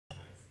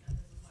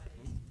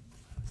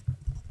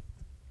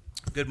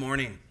Good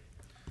morning.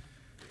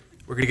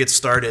 We're going to get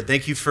started.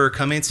 Thank you for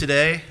coming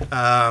today.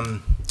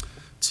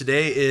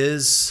 Today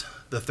is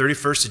the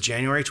 31st of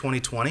January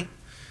 2020,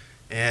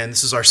 and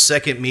this is our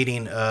second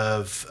meeting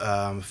of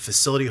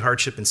Facility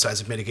Hardship and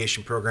Seismic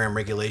Mitigation Program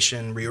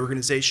Regulation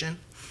Reorganization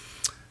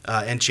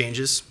and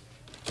Changes.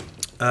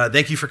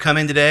 Thank you for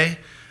coming today.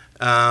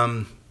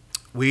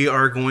 We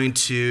are going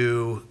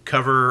to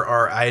cover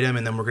our item,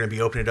 and then we're going to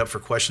be opening it up for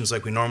questions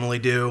like we normally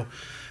do.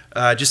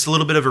 Just a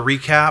little bit of a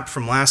recap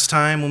from last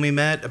time when we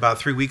met about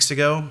 3 weeks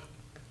ago.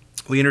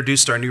 We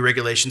introduced our new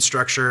regulation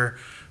structure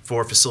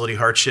for facility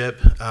hardship.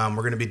 We're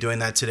going to be doing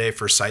that today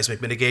for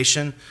seismic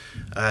mitigation.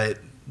 Our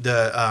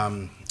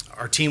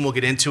team will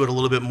get into it a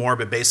little bit more,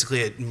 but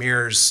basically it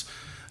mirrors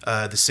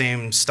the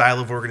same style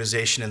of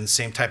organization and the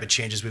same type of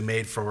changes we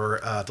made for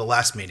the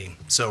last meeting.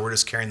 So we're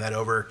just carrying that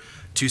over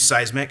to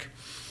seismic.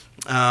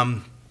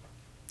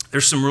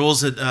 There's some rules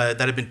that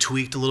have been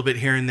tweaked a little bit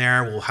here and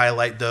there. We'll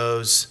highlight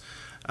those.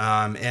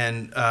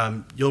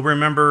 You'll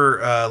remember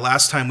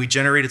last time we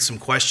generated some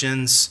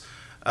questions.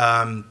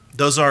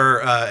 Those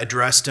are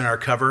addressed in our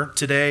cover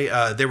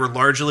today. They were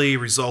largely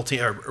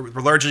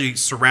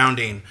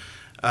surrounding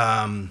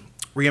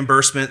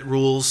reimbursement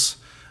rules,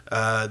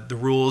 the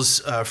rules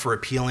for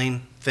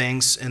appealing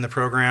things in the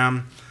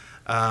program,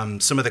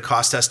 some of the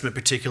cost estimate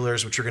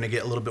particulars, which we're going to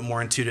get a little bit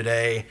more into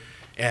today,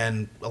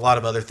 and a lot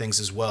of other things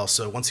as well.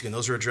 So once again,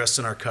 those are addressed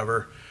in our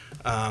cover.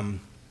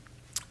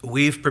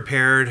 We've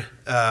prepared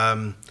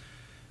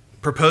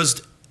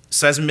proposed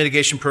seismic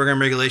mitigation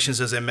program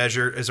regulations as I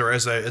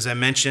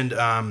mentioned.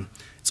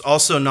 It's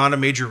also not a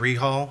major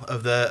rehaul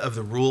of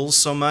the rules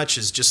so much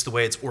as just the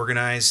way it's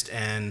organized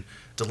and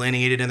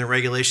delineated in the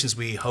regulations.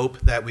 We hope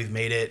that we've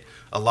made it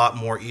a lot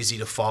more easy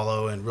to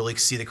follow and really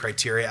see the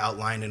criteria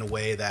outlined in a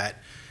way that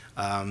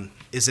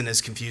isn't as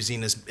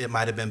confusing as it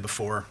might have been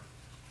before.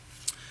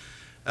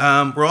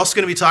 We're also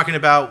going to be talking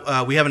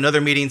about, we have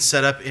another meeting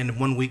set up in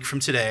 1 week from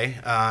today.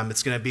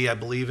 It's going to be, I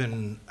believe,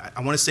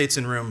 I want to say it's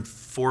in room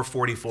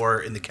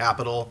 444 in the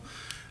Capitol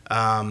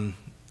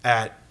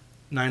at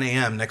 9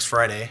 a.m. next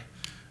Friday,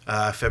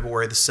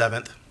 February the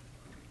 7th.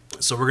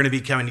 So we're going to be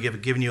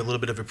giving you a little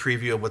bit of a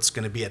preview of what's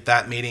going to be at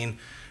that meeting.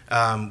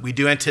 We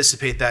do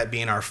anticipate that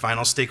being our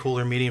final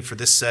stakeholder meeting for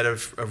this set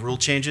of rule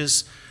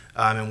changes,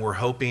 and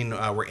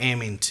we're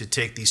aiming to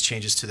take these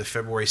changes to the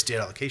February State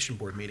Allocation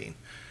Board meeting.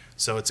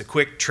 So it's a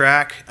quick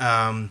track.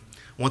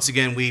 Once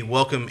again, we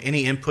welcome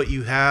any input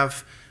you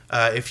have.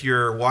 If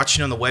you're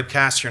watching on the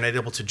webcast, you're not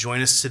able to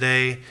join us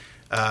today,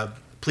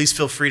 please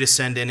feel free to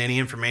send in any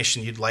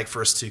information you'd like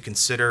for us to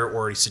consider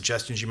or any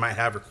suggestions you might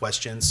have or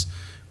questions.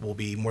 We'll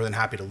be more than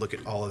happy to look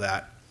at all of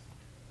that.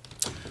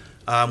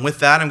 With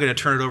that, I'm going to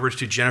turn it over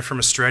to Jennifer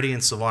Mastretti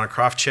and Silvana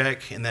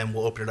Krofchek, and then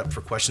we'll open it up for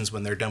questions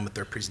when they're done with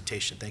their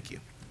presentation. Thank you.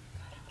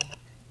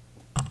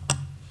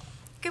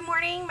 Good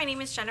morning, my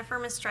name is Jennifer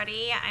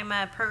Mastretti. I'm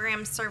a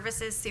Program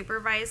Services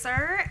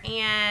Supervisor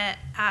at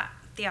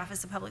the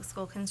Office of Public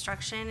School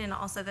Construction and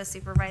also the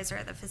Supervisor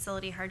at the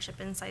Facility Hardship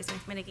and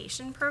Seismic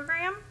Mitigation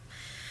Program.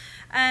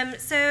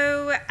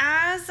 So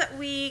as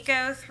we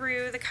go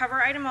through the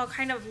cover item, I'll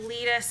kind of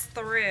lead us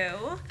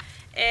through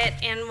it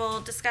and we'll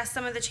discuss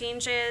some of the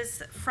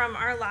changes from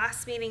our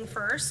last meeting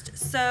first.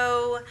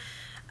 So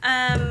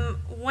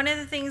one of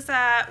the things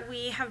that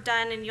we have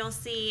done, and you'll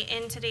see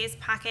in today's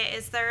packet,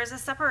 is there is a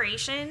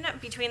separation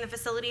between the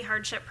Facility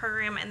Hardship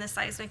Program and the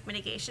Seismic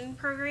Mitigation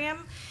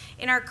Program.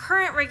 In our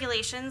current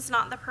regulations,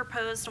 not the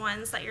proposed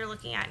ones that you're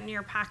looking at in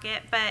your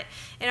packet, but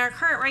in our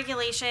current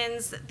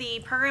regulations, the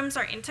programs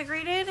are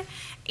integrated,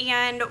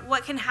 and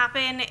what can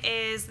happen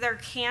is there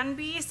can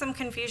be some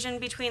confusion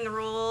between the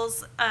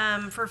rules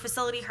for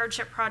facility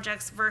hardship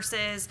projects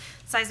versus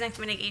seismic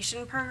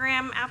mitigation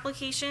program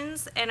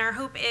applications, and our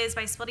hope is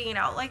by splitting it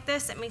out like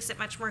this, it makes it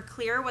much more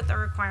clear what the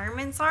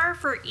requirements are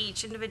for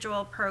each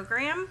individual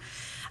program.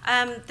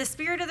 The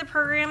spirit of the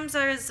programs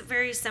is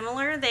very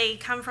similar. They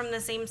come from the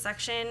same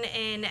section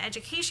in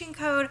Education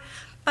Code,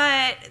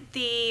 but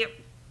the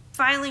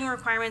filing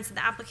requirements and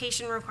the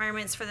application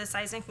requirements for the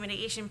seismic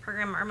mitigation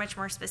program are much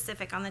more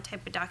specific on the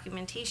type of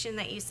documentation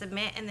that you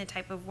submit and the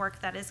type of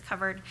work that is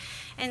covered.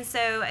 And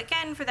so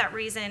again, for that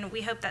reason,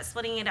 we hope that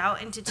splitting it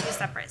out into two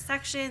separate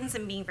sections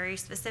and being very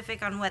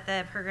specific on what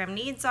the program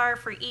needs are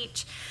for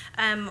each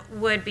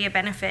would be a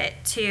benefit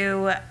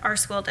to our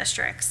school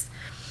districts.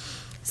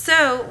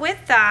 So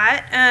with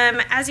that,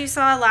 as you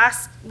saw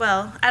at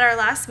our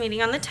last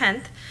meeting on the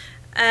 10th,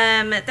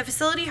 the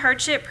Facility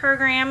Hardship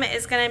Program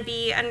is going to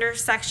be under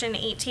Section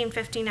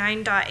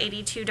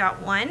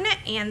 1859.82.1,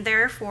 and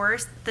therefore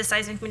the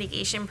Seismic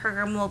Mitigation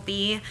Program will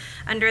be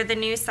under the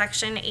new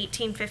Section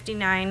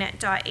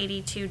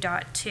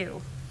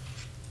 1859.82.2.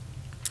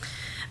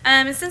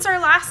 Since our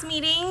last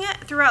meeting,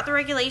 throughout the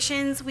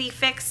regulations, we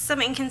fixed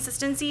some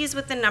inconsistencies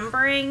with the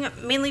numbering,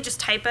 mainly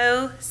just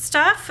typo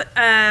stuff,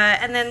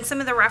 and then some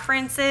of the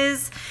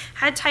references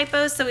had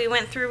typos, so we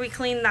went through, we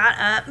cleaned that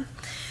up.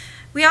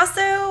 We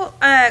also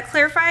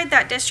clarified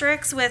that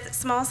districts with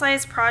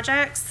small-sized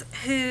projects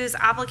whose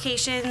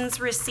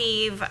applications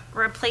receive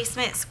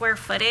replacement square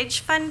footage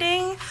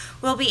funding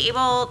will be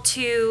able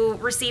to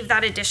receive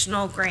that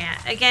additional grant.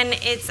 Again,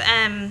 it's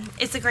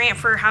a grant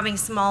for having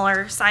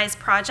smaller size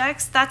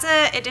projects. That's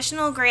an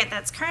additional grant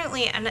that's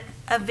currently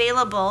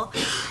available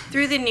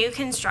through the new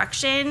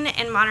construction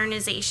and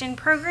modernization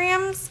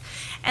programs.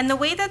 And the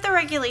way that the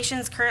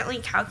regulations currently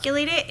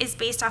calculate it is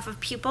based off of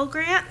pupil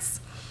grants.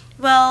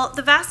 Well,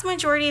 the vast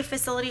majority of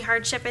facility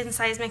hardship and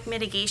seismic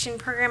mitigation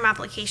program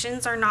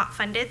applications are not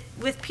funded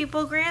with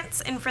pupil grants,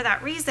 and for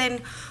that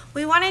reason,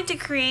 we wanted to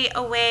create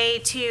a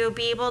way to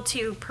be able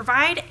to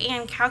provide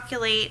and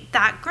calculate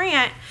that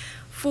grant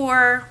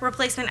for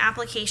replacement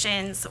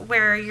applications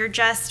where you're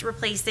just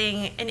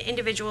replacing an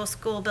individual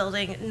school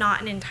building,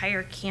 not an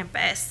entire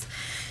campus.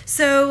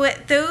 So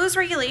those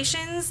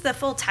regulations, the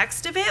full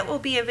text of it will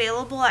be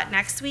available at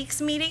next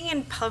week's meeting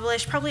and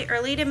published probably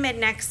early to mid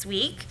next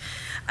week.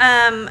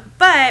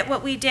 But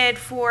what we did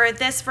for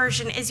this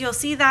version is you'll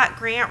see that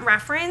grant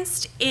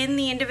referenced in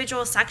the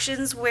individual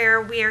sections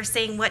where we are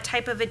saying what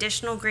type of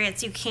additional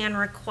grants you can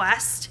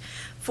request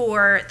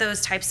for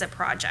those types of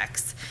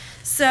projects.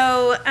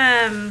 So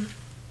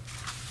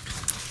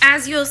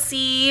as you'll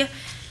see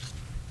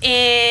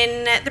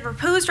in the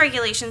proposed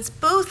regulations,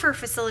 both for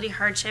facility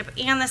hardship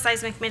and the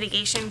seismic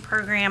mitigation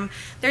program,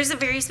 there's a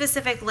very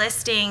specific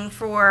listing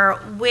for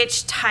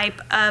which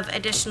type of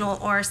additional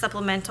or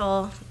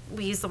supplemental,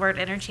 we use the word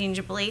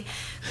interchangeably,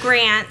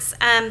 grants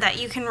that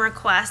you can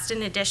request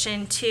in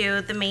addition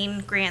to the main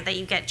grant that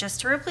you get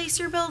just to replace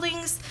your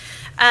buildings.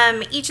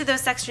 Each of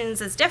those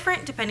sections is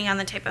different depending on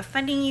the type of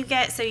funding you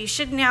get, so you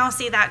should now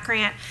see that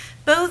grant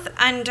both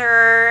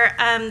under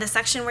the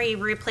section where you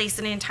replace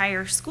an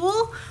entire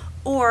school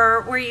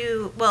or where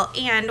you,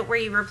 and where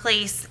you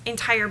replace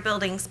entire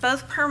buildings,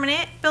 both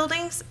permanent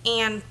buildings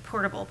and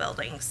portable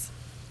buildings.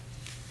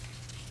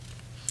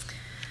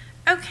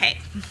 Okay,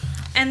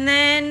 and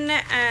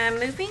then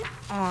moving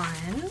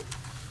on.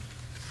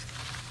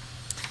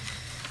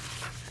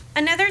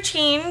 Another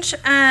change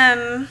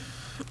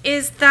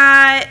is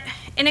that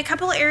in a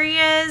couple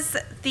areas,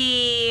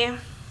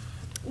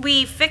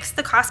 we fixed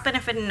the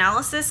cost-benefit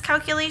analysis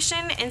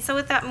calculation, and so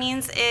what that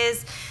means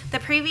is the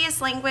previous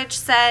language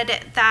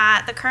said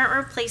that the current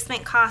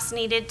replacement cost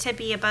needed to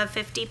be above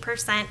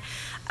 50%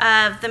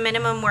 of the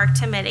minimum work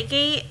to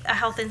mitigate a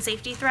health and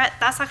safety threat.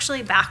 That's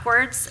actually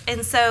backwards,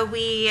 and so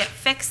we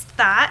fixed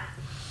that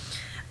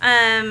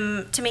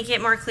to make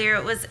it more clear.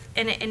 It was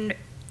an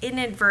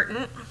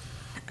inadvertent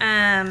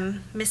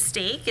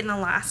mistake in the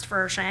last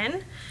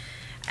version.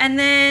 And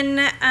then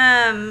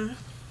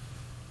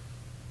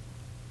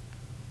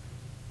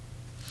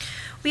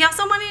we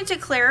also wanted to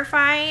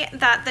clarify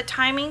that the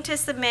timing to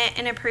submit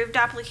an approved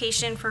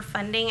application for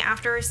funding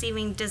after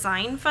receiving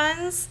design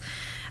funds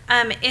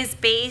is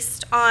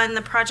based on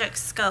the project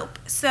scope.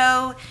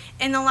 So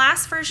in the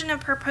last version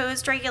of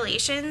proposed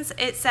regulations,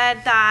 it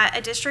said that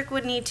a district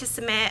would need to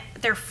submit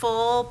their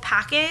full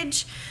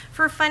package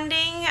for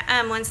funding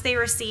once they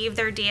receive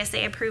their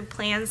DSA approved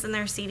plans and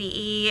their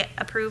CDE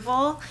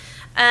approval.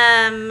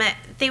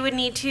 They would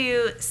need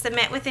to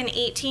submit within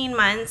 18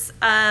 months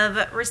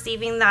of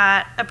receiving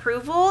that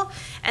approval,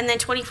 and then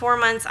 24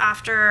 months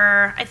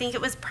after, I think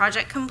it was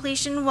project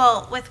completion.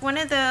 Well, with one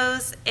of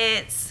those,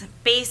 it's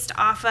based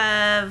off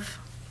of,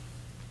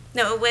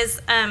 no, it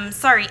was,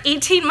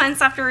 18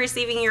 months after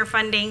receiving your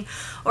funding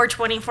or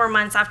 24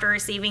 months after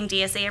receiving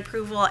DSA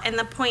approval. And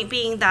the point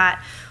being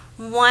that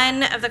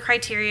one of the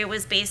criteria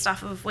was based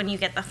off of when you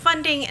get the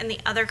funding, and the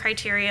other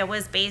criteria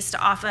was based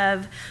off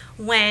of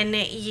when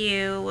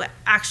you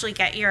actually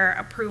get your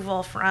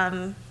approval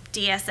from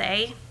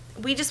DSA.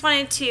 We just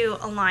wanted to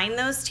align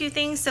those two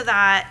things so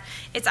that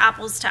it's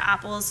apples to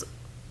apples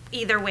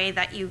either way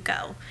that you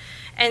go.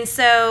 And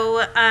so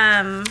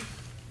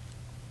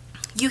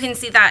you can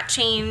see that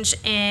change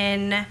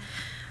in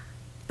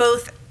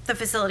both the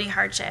facility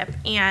hardship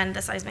and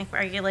the seismic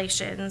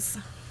regulations.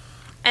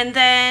 And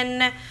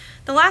then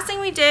the last thing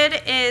we did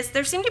is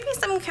there seemed to be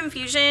some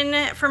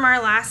confusion from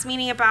our last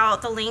meeting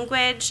about the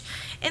language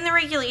in the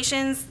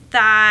regulations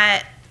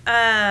that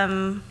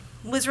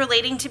was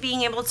relating to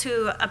being able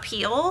to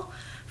appeal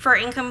for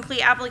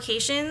incomplete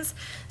applications.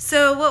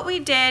 So what we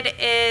did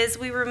is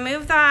we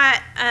removed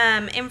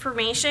that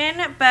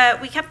information,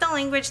 but we kept the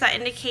language that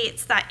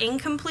indicates that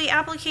incomplete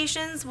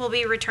applications will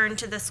be returned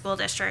to the school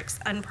districts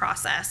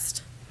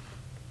unprocessed.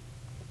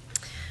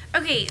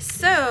 Okay,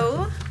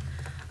 so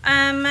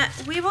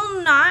we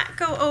will not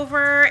go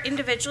over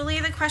individually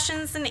the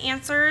questions and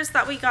answers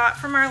that we got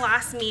from our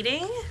last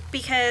meeting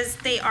because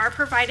they are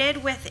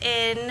provided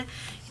within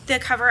the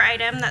cover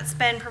item that's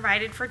been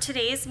provided for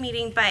today's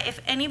meeting. But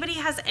if anybody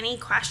has any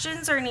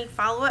questions or any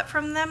follow-up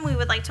from them, we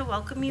would like to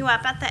welcome you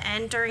up at the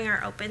end during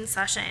our open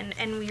session,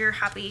 and we are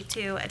happy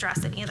to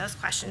address any of those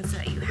questions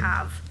that you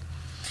have.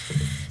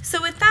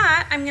 So with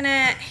that, I'm going to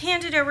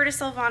hand it over to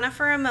Silvana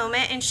for a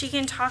moment, and she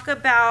can talk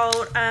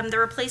about the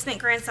replacement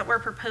grants that we're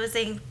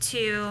proposing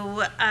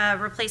to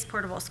replace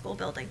portable school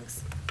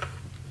buildings.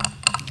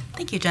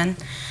 Thank you, Jen.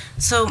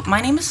 So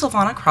my name is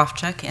Silvana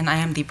Krofchuk, and I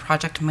am the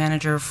project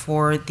manager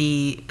for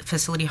the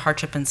Facility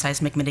Hardship and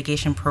Seismic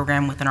Mitigation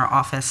program within our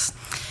office.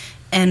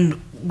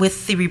 And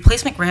with the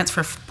replacement grants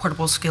for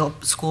portable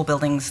school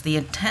buildings, the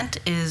intent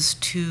is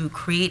to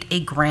create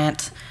a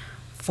grant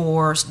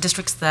for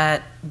districts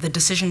that the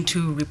decision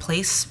to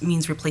replace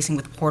means replacing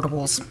with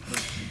portables.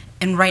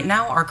 And right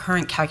now, our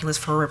current calculus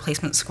for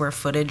replacement square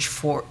footage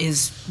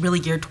is really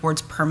geared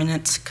towards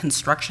permanent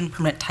construction,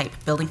 permanent type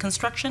building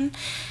construction.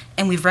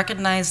 And we've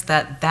recognized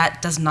that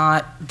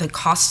the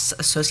costs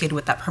associated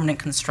with that permanent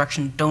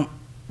construction don't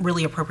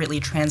really appropriately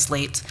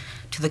translate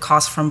to the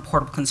costs from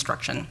portable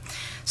construction.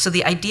 So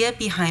the idea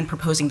behind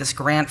proposing this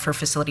grant for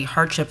facility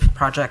hardship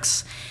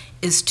projects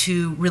is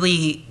to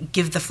really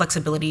give the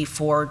flexibility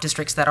for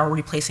districts that are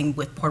replacing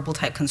with portable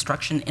type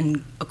construction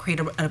and create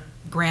a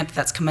grant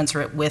that's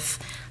commensurate with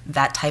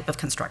that type of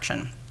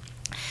construction.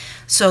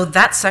 So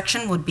that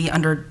section would be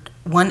under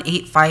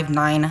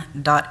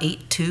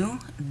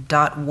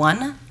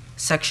 1859.82.1,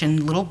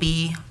 section little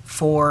b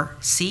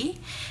 4C,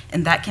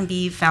 and that can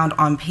be found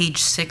on page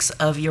 6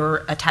 of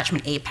your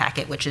attachment A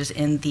packet, which is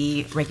in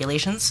the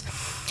regulations.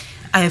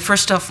 I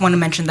first off want to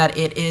mention that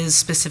it is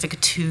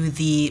specific to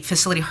the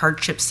facility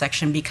hardship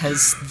section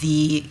because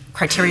the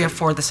criteria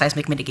for the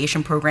seismic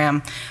mitigation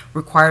program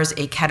requires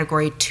a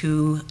category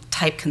 2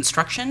 type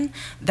construction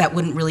that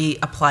wouldn't really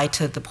apply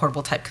to the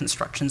portable type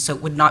construction. So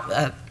it would not,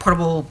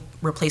 portable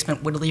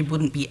replacement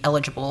wouldn't be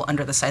eligible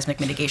under the seismic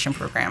mitigation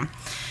program.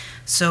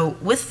 So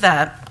with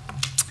that,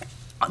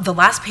 the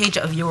last page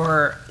of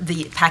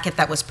the packet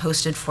that was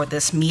posted for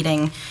this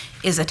meeting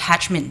is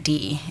attachment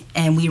D,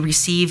 and we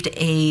received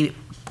a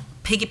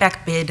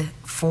piggyback bid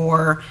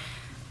for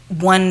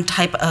one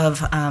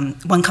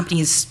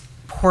company's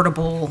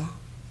portable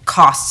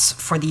costs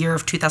for the year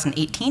of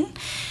 2018.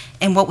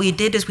 And what we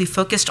did is we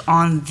focused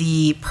on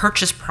the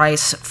purchase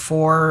price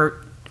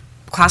for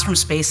classroom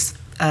space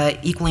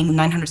equaling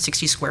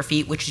 960 square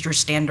feet, which is your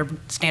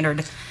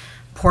standard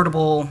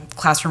portable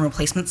classroom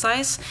replacement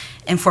size,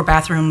 and for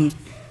bathroom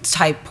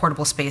type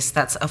portable space,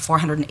 that's a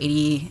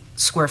 480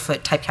 square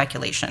foot type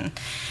calculation.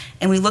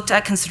 And we looked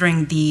at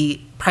considering the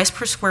price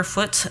per square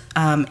foot,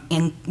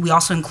 and we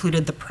also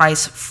included the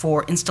price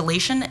for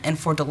installation and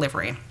for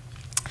delivery.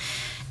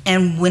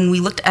 And when we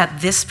looked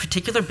at this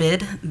particular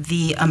bid,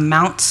 the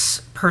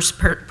amounts per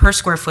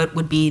square foot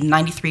would be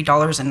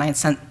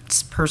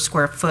 $93.09 per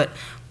square foot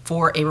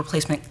for a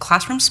replacement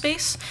classroom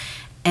space,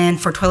 and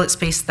for toilet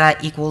space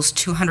that equals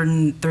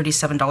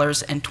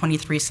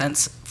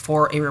 $237.23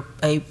 for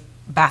a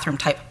bathroom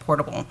type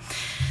portable.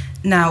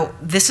 Now,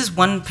 this is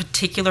one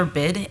particular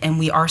bid, and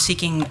we are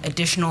seeking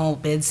additional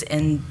bids.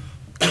 In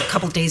a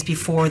couple of days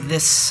before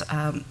this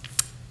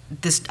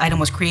this item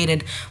was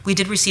created, we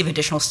did receive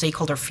additional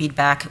stakeholder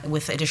feedback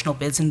with additional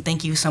bids, and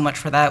thank you so much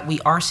for that. We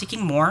are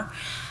seeking more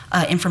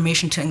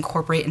information to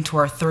incorporate into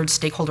our third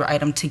stakeholder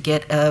item to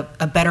get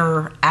a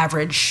better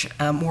average,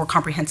 more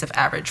comprehensive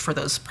average for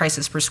those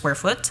prices per square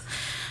foot.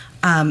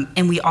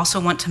 And we also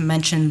want to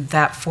mention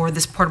that for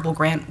this portable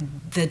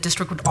grant, the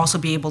district would also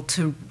be able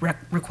to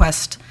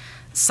request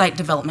site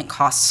development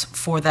costs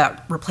for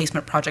that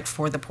replacement project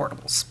for the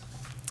portables.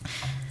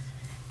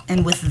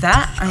 And with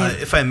that,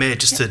 if I may,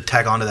 just to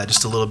tag on to that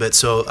just a little bit.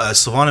 So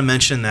Silvana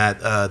mentioned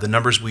that the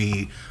numbers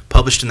we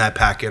published in that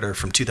packet are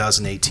from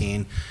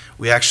 2018.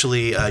 We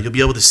actually, you'll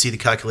be able to see the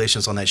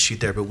calculations on that sheet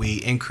there, but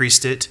we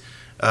increased it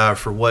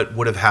for what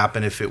would have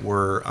happened if it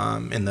were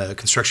in the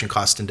construction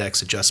cost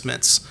index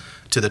adjustments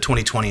to the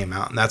 2020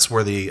 amount, and that's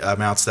where the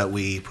amounts that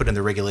we put in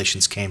the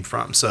regulations came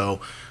from.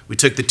 So we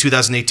took the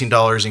 2018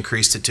 dollars,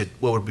 increased it to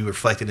what would be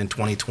reflected in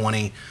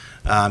 2020,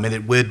 and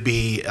it would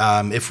be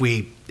if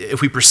we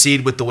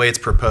proceed with the way it's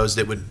proposed,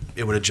 it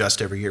would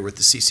adjust every year with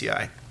the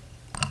CCI.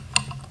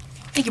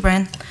 Thank you,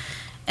 Brian.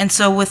 And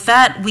so with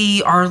that,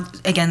 we are,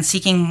 again,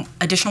 seeking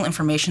additional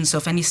information. So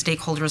if any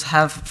stakeholders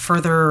have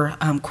further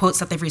quotes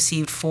that they've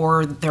received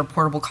for their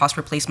portable cost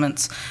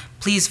replacements,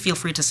 please feel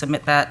free to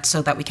submit that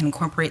so that we can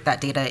incorporate that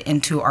data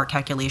into our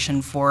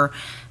calculation for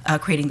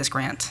creating this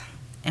grant.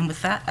 And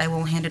with that, I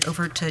will hand it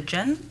over to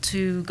Jen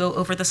to go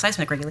over the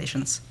seismic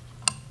regulations.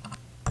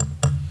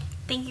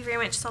 Thank you very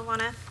much,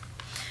 Silvana.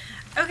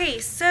 Okay,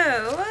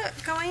 so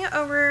going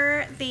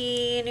over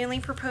the newly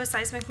proposed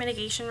seismic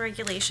mitigation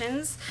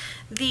regulations,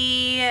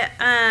 the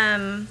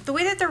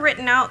way that they're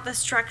written out, the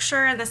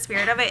structure and the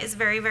spirit of it is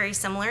very, very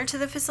similar to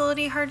the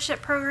facility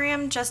hardship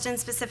program, just in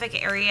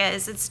specific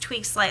areas. It's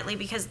tweaked slightly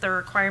because of the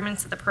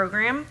requirements of the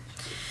program.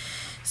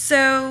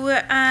 So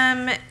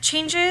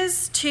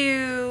changes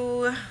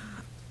to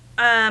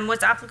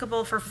what's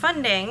applicable for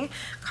funding.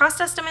 Cost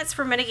estimates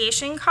for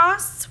mitigation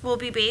costs will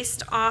be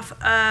based off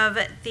of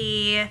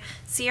the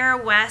Sierra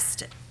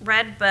West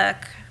Red Book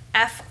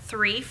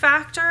F3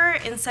 factor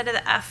instead of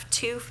the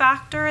F2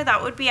 factor.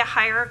 That would be a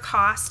higher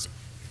cost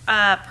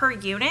per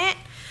unit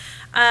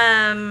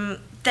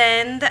than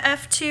the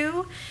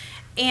F2.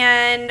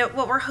 And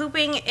what we're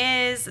hoping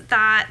is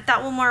that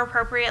that will more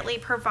appropriately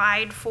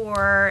provide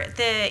for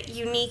the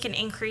unique and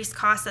increased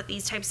costs that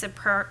these types of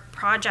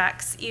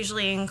projects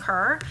usually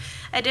incur.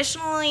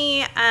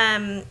 Additionally,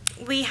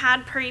 we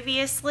had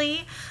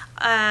previously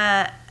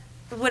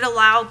would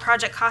allow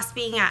project costs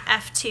being at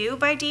F2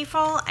 by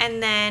default,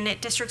 and then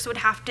districts would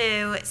have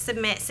to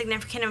submit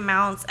significant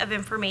amounts of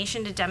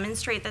information to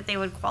demonstrate that they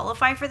would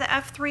qualify for the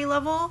F3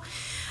 level.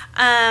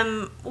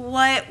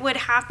 What would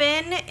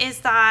happen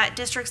is that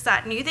districts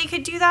that knew they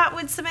could do that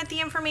would submit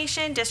the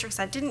information, districts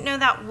that didn't know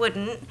that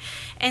wouldn't.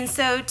 And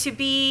so to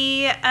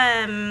be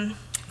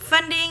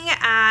funding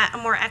at a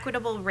more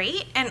equitable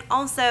rate, and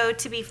also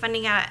to be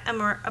funding at a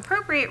more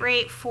appropriate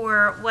rate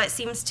for what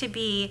seems to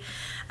be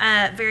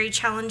very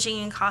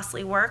challenging and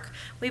costly work,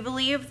 we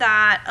believe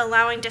that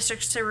allowing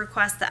districts to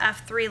request the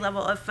F3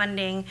 level of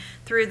funding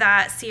through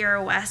that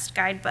Sierra West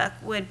guidebook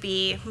would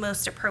be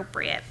most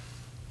appropriate.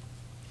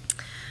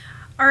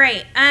 All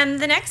right,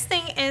 the next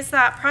thing is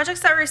that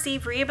projects that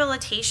receive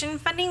rehabilitation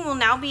funding will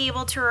now be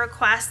able to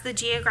request the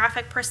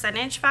geographic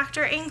percentage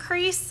factor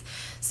increase.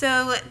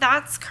 So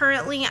that's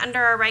currently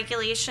under our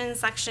regulation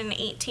section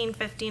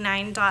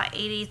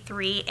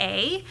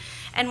 1859.83A.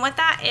 And what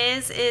that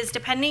is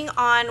depending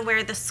on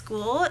where the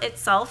school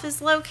itself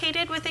is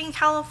located within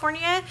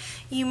California,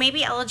 you may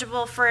be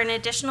eligible for an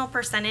additional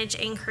percentage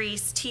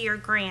increase to your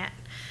grant.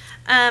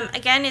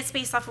 Again, it's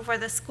based off of where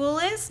the school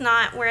is,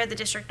 not where the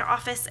district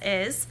office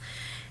is.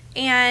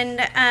 And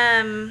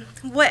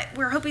what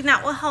we're hoping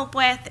that will help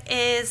with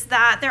is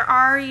that there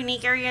are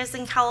unique areas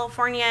in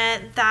California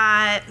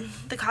that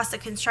the cost of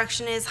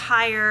construction is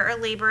higher, or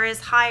labor is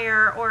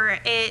higher, or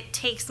it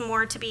takes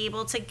more to be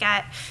able to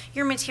get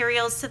your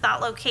materials to that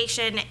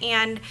location.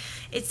 And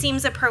it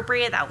seems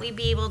appropriate that we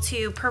be able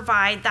to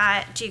provide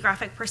that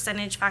geographic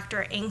percentage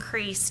factor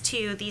increase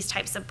to these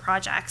types of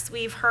projects.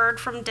 We've heard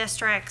from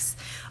districts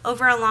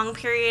over a long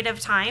period of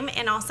time,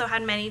 and also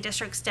had many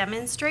districts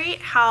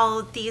demonstrate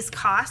how these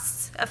costs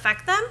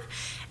affect them.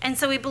 And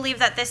so we believe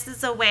that this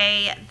is a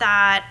way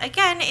that,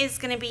 again, is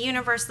going to be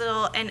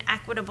universal and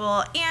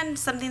equitable, and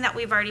something that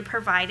we've already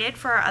provided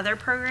for our other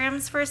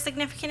programs for a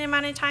significant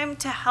amount of time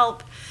to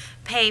help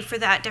pay for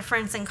that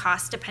difference in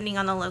cost depending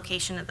on the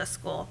location of the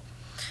school.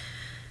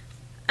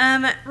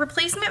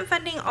 Replacement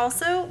funding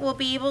also will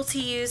be able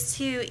to use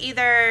to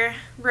either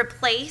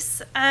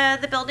replace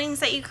the buildings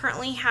that you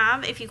currently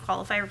have if you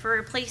qualify for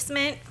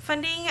replacement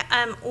funding,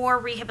 or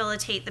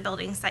rehabilitate the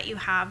buildings that you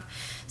have.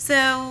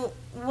 So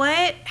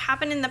what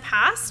happened in the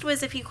past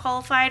was, if you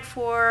qualified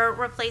for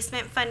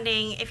replacement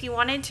funding, if you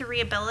wanted to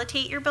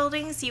rehabilitate your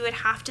buildings, you would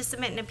have to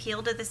submit an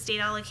appeal to the state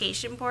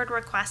allocation board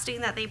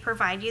requesting that they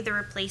provide you the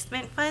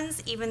replacement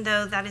funds, even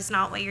though that is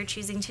not what you're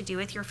choosing to do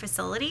with your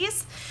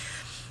facilities.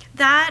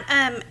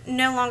 That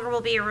no longer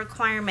will be a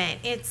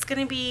requirement. It's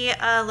going to be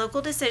a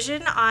local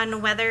decision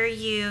on whether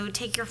you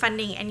take your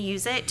funding and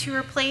use it to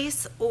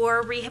replace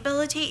or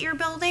rehabilitate your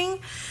building.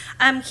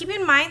 Keep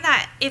in mind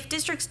that if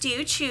districts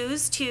do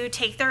choose to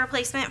take their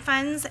replacement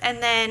funds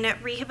and then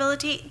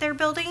rehabilitate their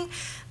building,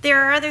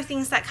 there are other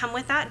things that come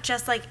with that,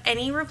 just like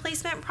any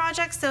replacement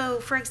project.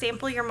 So, for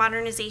example, your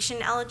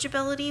modernization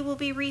eligibility will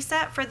be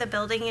reset for the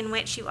building in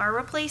which you are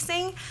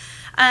replacing.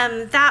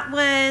 That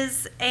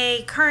was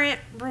a current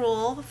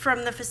rule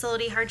from the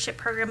facility hardship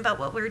program, but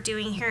what we're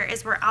doing here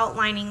is we're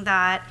outlining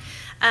that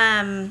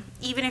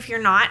even if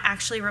you're not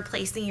actually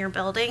replacing your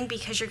building,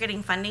 because you're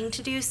getting funding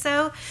to do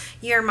so,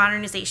 your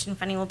modernization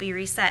funding will be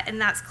reset. And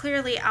that's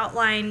clearly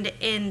outlined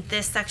in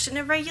this section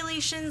of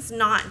regulations,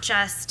 not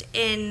just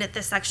in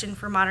the section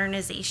for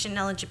modernization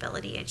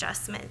eligibility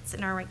adjustments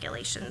in our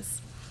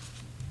regulations.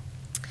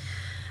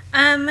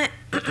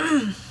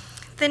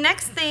 The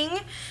next thing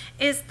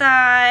is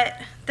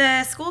that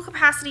the school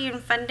capacity and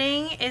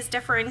funding is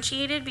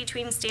differentiated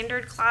between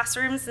standard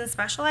classrooms and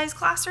specialized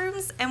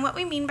classrooms. And what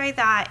we mean by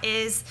that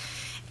is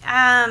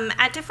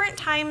at different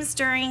times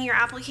during your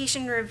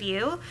application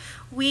review,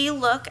 we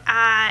look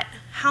at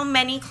how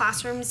many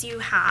classrooms you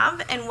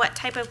have and what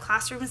type of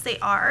classrooms they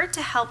are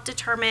to help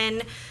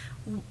determine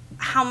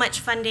how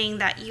much funding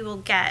that you will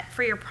get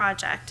for your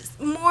project.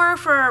 More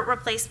for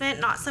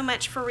replacement, not so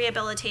much for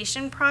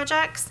rehabilitation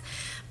projects.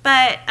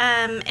 But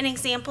an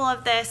example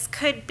of this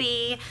could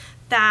be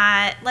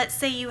that, let's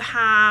say you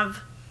have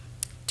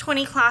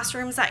 20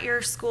 classrooms at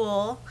your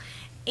school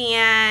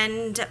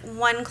and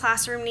one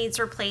classroom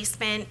needs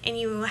replacement, and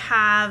you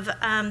have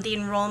the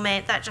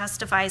enrollment that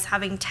justifies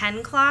having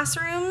 10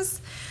 classrooms.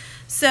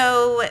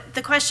 So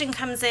the question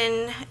comes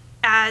in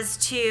as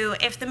to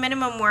if the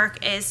minimum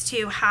work is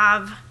to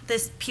have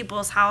this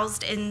pupils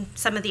housed in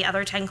some of the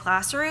other 10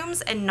 classrooms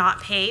and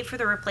not pay for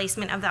the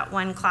replacement of that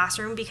one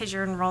classroom because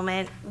your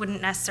enrollment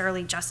wouldn't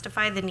necessarily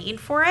justify the need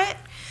for it.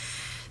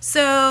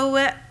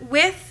 So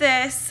with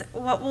this,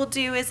 what we'll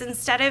do is,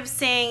 instead of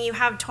saying you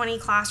have 20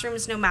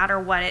 classrooms no matter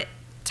what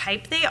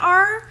type they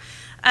are,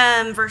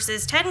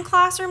 versus 10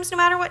 classrooms no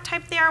matter what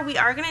type they are, we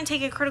are going to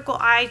take a critical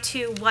eye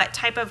to what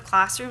type of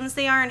classrooms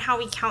they are and how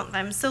we count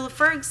them. So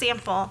for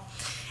example,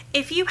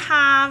 if you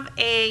have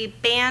a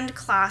band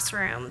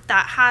classroom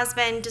that has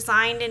been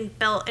designed and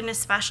built in a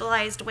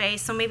specialized way,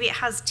 so maybe it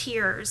has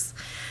tiers,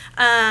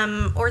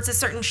 or it's a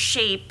certain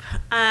shape,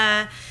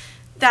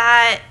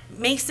 that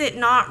makes it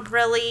not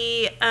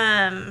really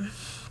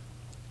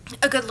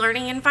a good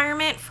learning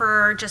environment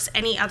for just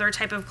any other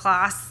type of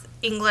class,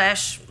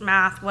 English,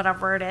 math,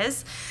 whatever it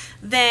is,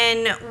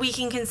 then we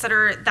can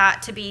consider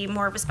that to be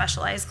more of a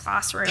specialized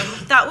classroom.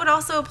 That would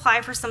also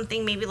apply for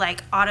something maybe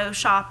like auto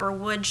shop or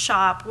wood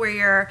shop, where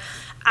you're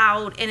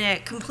out in a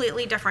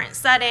completely different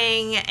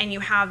setting and you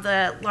have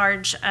the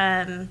large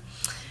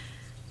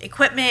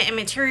equipment and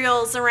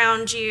materials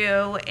around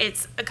you.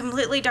 It's a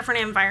completely different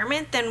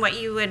environment than what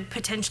you would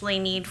potentially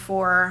need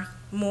for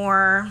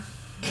more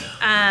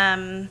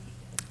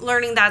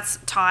learning that's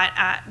taught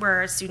at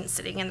where a student's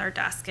sitting in their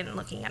desk and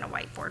looking at a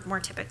whiteboard more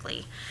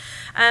typically.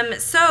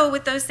 So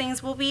with those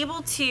things, we'll be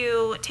able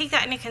to take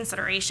that into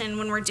consideration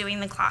when we're doing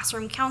the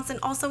classroom counts and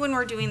also when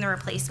we're doing the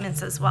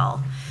replacements as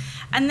well.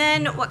 And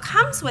then what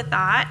comes with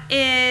that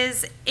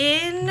is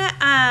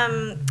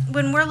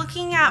when we're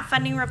looking at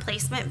funding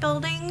replacement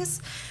buildings,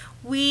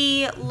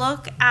 we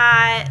look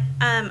at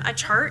a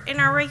chart in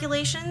our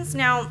regulations.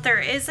 Now, there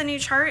is a new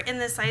chart in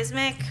the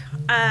Seismic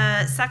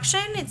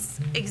section. It's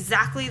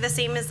exactly the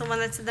same as the one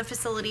that's in the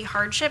facility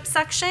hardship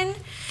section.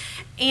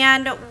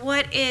 And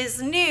what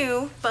is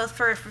new, both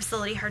for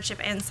facility hardship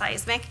and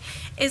seismic,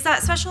 is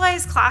that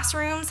specialized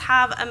classrooms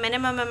have a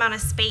minimum amount of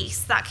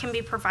space that can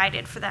be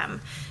provided for them.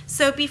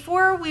 So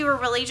before, we were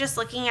really just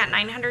looking at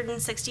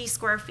 960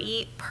 square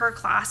feet per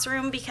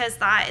classroom because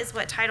that is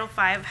what Title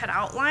V had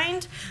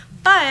outlined.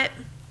 But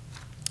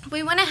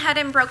we went ahead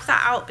and broke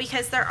that out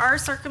because there are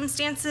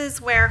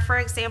circumstances where, for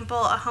example,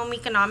 a home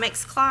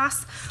economics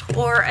class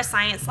or a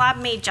science lab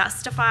may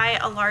justify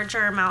a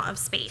larger amount of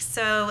space.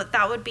 So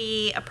that would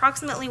be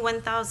approximately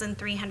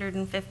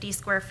 1,350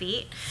 square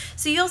feet.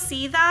 So you'll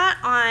see that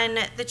on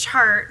the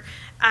chart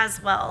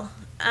as well.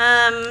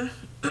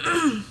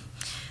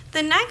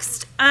 The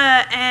next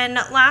and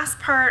last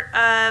part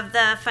of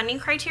the funding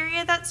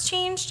criteria that's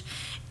changed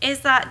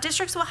is that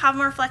districts will have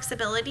more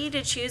flexibility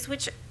to choose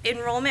which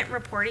enrollment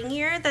reporting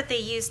year that they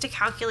use to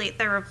calculate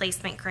their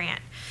replacement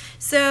grant.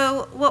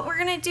 So what we're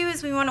going to do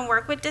is we want to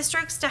work with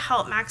districts to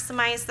help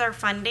maximize their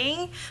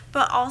funding,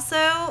 but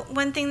also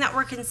one thing that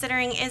we're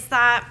considering is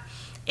that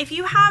if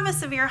you have a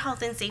severe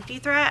health and safety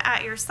threat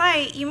at your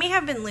site, you may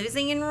have been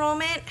losing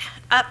enrollment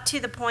up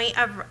to the point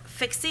of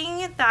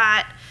fixing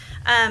that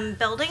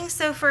building.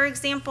 So for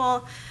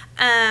example,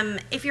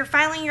 if you're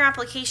filing your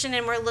application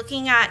and we're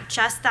looking at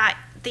just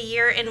the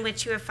year in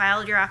which you have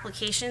filed your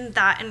application,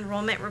 that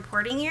enrollment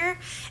reporting year,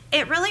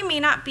 it really may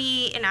not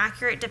be an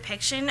accurate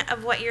depiction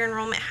of what your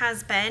enrollment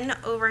has been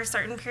over a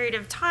certain period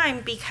of time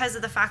because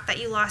of the fact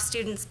that you lost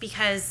students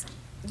because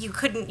you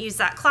couldn't use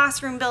that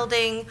classroom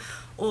building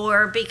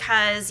or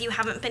because you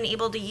haven't been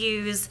able to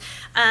use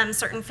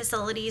certain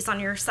facilities on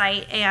your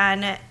site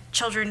and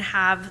children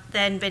have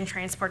then been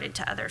transported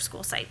to other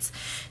school sites.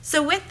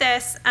 So with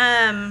this,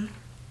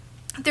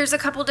 there's a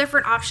couple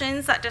different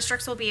options that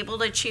districts will be able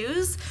to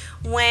choose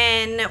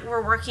when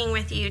we're working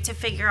with you to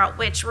figure out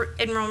which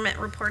enrollment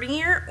reporting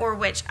year or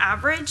which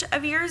average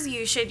of years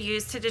you should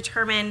use to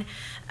determine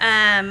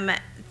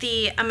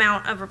the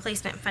amount of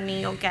replacement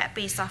funding you'll get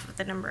based off of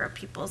the number of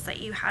pupils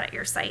that you had at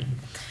your site.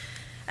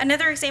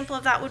 Another example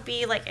of that would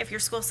be like if your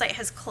school site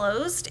has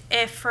closed.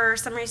 If for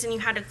some reason you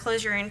had to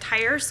close your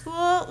entire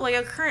school, well,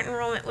 your current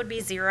enrollment would be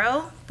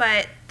 0,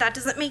 but that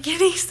doesn't make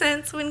any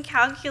sense when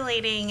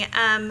calculating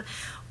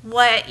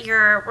what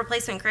your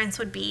replacement grants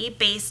would be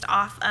based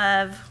off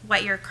of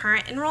what your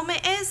current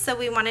enrollment is. So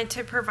we wanted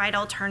to provide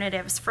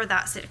alternatives for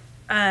that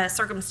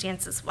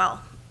circumstance as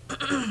well.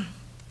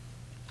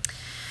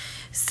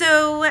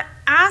 So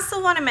as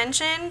Silvana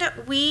mentioned,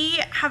 we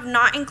have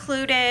not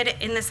included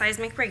in the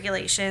seismic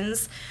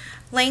regulations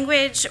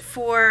language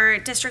for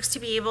districts to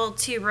be able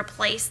to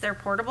replace their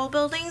portable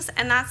buildings,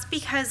 and that's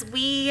because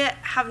we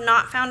have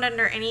not found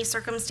under any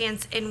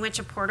circumstance in which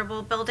a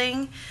portable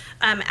building,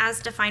 as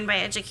defined by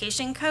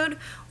education code,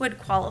 would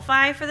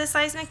qualify for the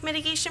seismic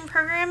mitigation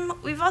program.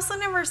 We've also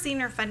never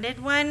seen or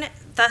funded one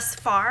thus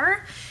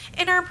far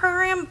in our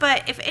program,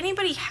 but if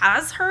anybody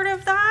has heard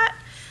of that,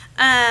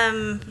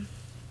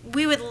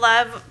 we would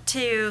love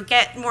to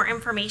get more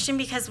information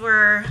because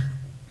we're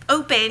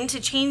open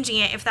to changing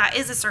it if that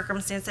is a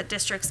circumstance that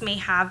districts may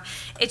have.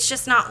 It's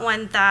just not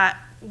one that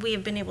we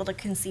have been able to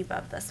conceive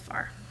of thus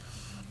far.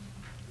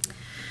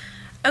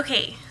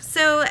 Okay,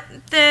 so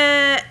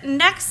the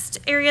next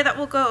area that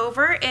we'll go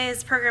over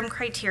is program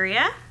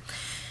criteria.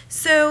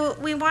 So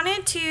we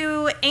wanted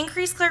to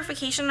increase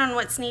clarification on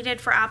what's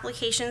needed for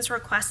applications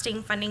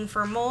requesting funding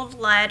for mold,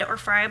 lead, or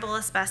friable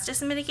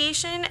asbestos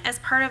mitigation as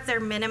part of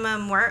their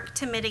minimum work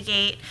to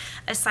mitigate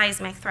a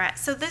seismic threat.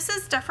 So this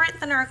is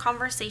different than our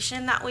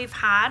conversation that we've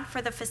had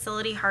for the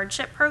facility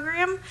hardship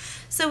program.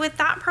 So with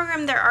that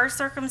program, there are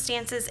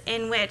circumstances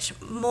in which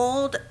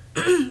mold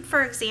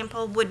for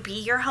example, would be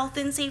your health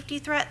and safety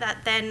threat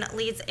that then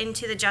leads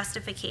into the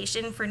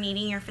justification for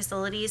needing your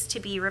facilities to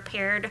be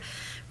repaired,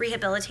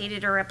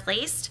 rehabilitated, or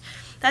replaced.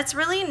 That's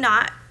really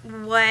not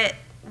what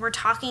we're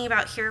talking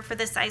about here for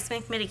the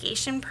seismic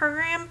mitigation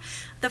program.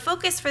 The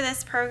focus for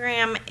this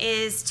program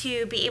is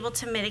to be able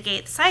to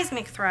mitigate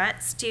seismic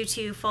threats due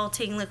to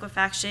faulting,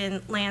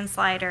 liquefaction,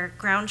 landslide, or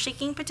ground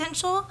shaking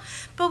potential.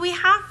 But we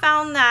have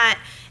found that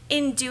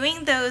in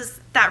doing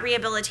that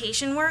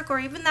rehabilitation work or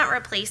even that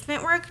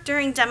replacement work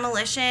during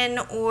demolition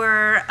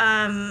or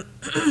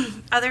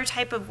other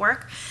type of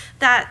work,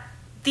 that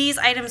these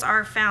items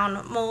are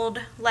found: mold,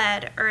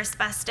 lead, or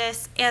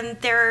asbestos, and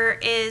there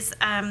is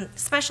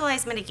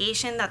specialized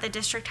mitigation that the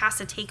district has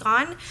to take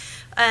on.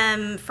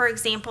 For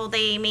example,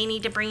 they may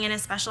need to bring in a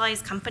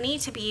specialized company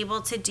to be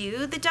able to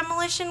do the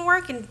demolition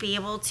work and be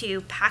able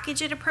to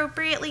package it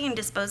appropriately and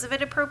dispose of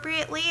it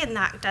appropriately, and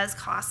that does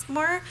cost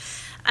more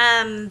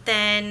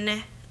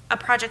than a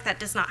project that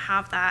does not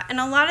have that. And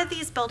a lot of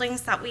these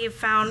buildings that we have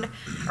found,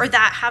 or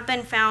that have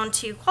been found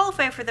to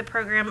qualify for the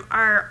program,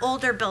 are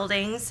older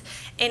buildings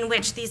in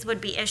which these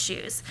would be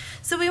issues.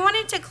 So we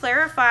wanted to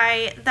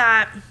clarify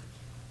that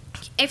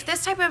if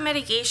this type of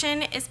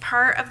mitigation is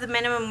part of the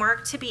minimum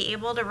work to be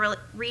able to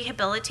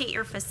rehabilitate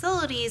your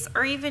facilities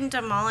or even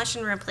demolish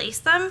and replace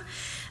them,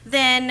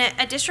 then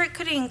a district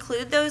could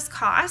include those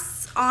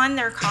costs on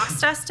their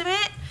cost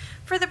estimate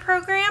for the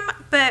program,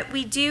 but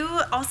we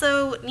do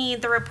also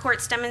need the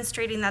reports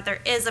demonstrating that there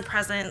is a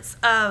presence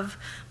of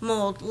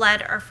mold,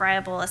 lead, or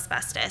friable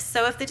asbestos.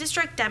 So if the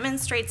district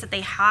demonstrates that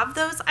they have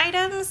those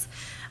items,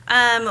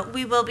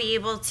 we will be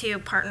able to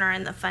partner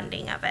in the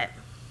funding of it.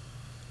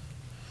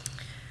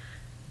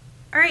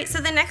 All right,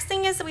 so the next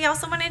thing is that we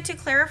also wanted to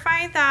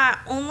clarify that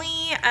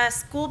only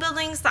school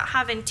buildings that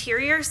have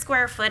interior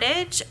square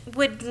footage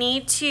would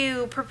need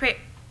to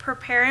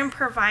prepare and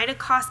provide a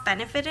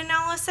cost-benefit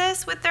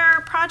analysis with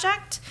their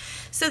project.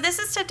 So this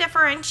is to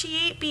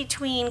differentiate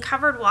between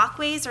covered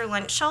walkways or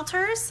lunch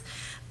shelters.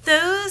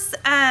 Those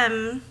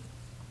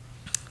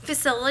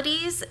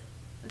facilities,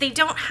 they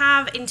don't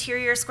have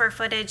interior square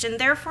footage, and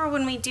therefore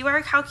when we do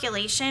our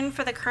calculation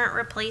for the current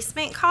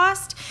replacement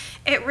cost,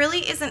 it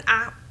really isn't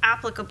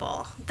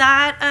applicable.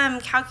 That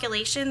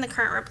calculation, the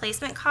current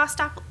replacement cost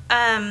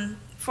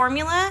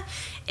formula,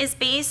 is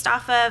based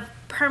off of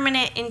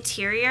permanent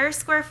interior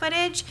square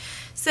footage.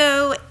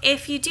 So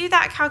if you do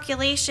that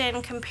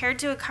calculation compared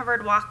to a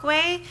covered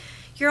walkway,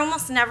 you're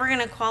almost never going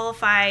to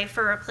qualify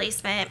for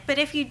replacement. But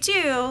if you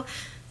do,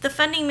 the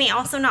funding may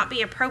also not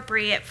be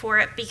appropriate for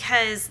it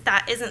because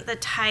that isn't the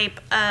type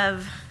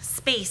of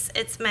space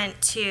it's meant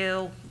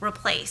to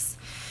replace.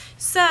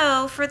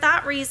 So for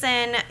that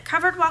reason,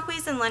 covered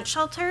walkways and lunch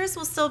shelters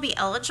will still be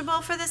eligible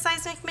for the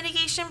seismic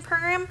mitigation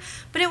program,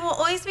 but it will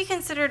always be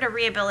considered a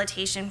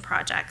rehabilitation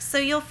project. So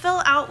you'll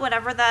fill out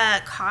whatever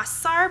the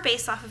costs are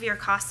based off of your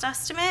cost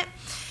estimate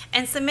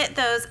and submit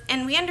those,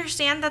 and we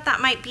understand that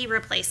that might be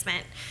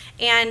replacement,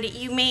 and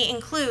you may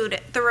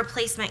include the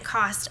replacement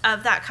cost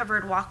of that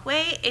covered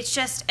walkway. It's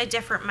just a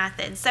different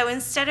method. So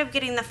instead of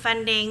getting the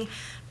funding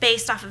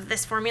based off of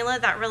this formula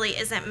that really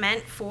isn't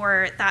meant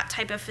for that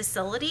type of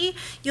facility,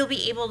 you'll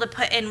be able to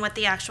put in what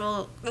the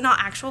not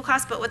actual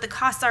cost, but what the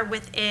costs are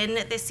within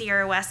the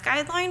CROS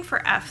guideline for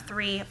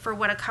F3 for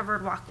what a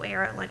covered walkway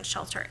or a lunch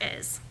shelter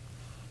is.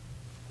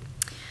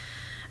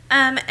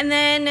 And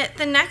then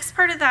the next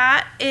part of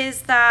that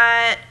is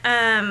that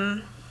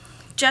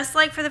just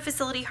like for the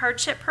facility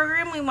hardship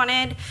program, we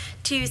wanted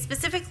to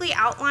specifically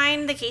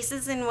outline the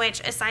cases in which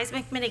a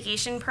seismic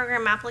mitigation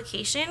program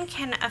application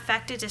can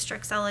affect a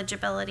district's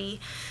eligibility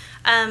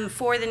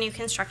for the new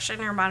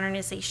construction or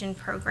modernization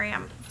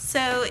program.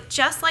 So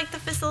just like the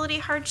facility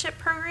hardship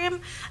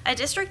program, a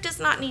district does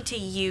not need to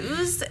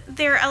use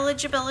their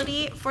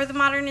eligibility for the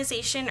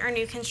modernization or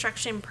new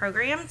construction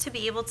program to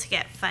be able to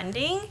get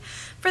funding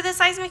for the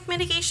seismic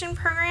mitigation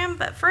program.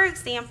 But for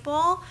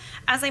example,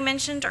 as I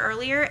mentioned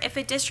earlier, if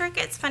a district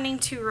gets funding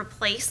to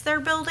replace their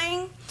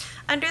building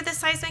under the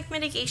seismic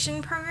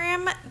mitigation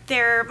program,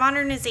 their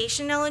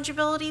modernization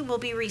eligibility will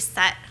be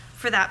reset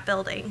for that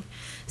building.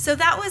 So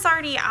that was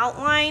already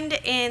outlined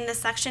in the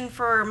section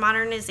for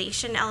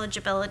modernization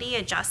eligibility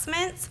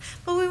adjustments,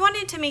 but we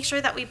wanted to make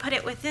sure that we put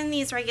it within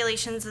these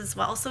regulations as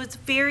well, so it's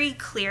very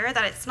clear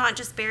that it's not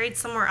just buried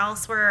somewhere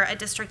else where a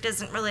district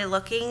isn't really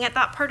looking at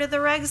that part of the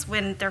regs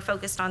when they're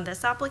focused on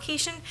this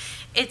application.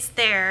 It's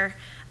there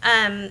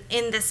in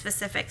this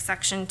specific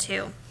section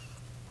too.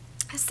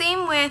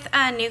 Same with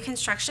new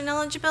construction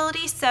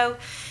eligibility. So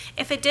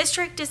if a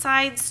district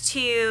decides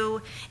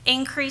to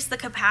increase the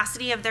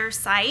capacity of their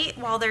site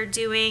while they're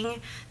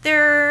doing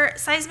their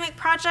seismic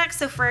project,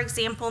 so for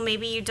example,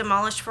 maybe you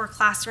demolish 4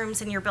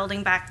 classrooms and you're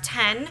building back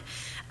 10,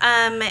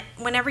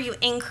 whenever you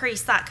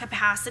increase that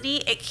capacity,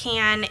 it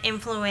can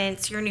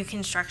influence your new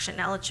construction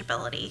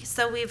eligibility.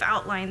 So we've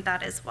outlined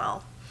that as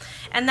well.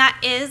 And that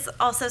is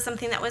also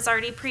something that was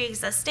already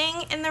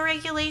pre-existing in the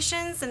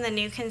regulations in the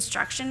new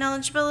construction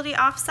eligibility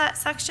offset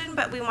section,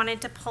 but we wanted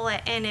to pull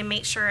it in and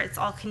make sure it's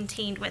all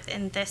contained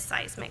within this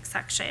seismic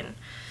section.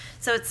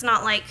 So it's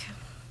not like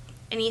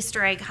an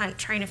Easter egg hunt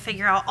trying to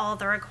figure out all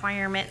the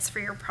requirements for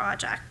your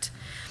project.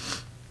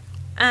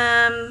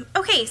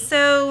 Okay,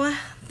 so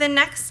the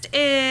next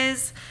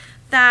is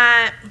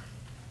that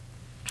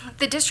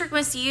the district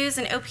must use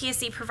an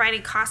OPSC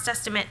provided cost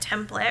estimate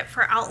template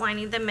for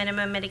outlining the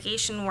minimum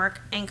mitigation work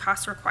and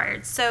costs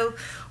required. So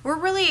we're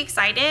really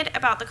excited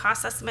about the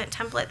cost estimate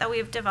template that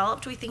we've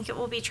developed. We think it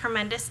will be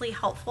tremendously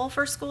helpful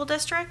for school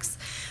districts.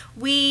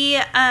 We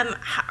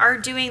are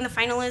doing the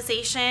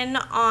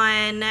finalization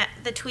on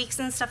the tweaks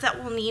and stuff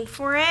that we'll need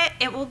for it.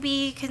 It will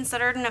be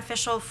considered an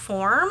official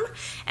form,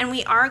 and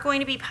we are going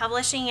to be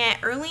publishing it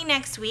early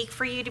next week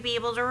for you to be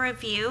able to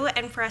review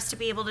and for us to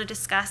be able to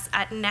discuss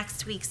at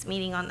next week's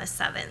meeting on the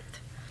 7th.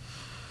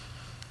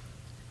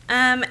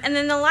 And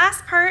then the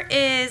last part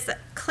is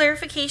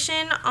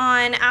clarification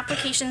on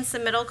application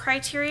submittal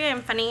criteria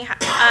and funding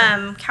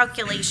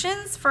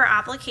calculations for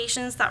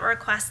applications that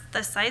request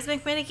the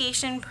Seismic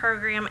Mitigation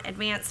Program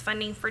advance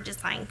funding for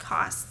design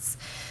costs.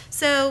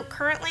 So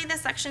currently the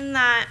section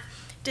that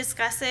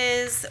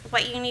discusses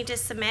what you need to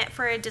submit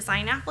for a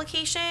design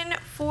application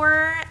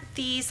for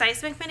the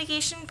Seismic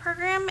Mitigation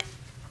Program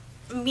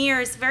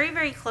mirrors very,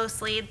 very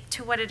closely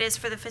to what it is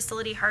for the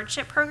Facility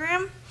Hardship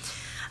Program.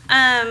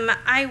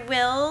 I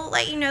will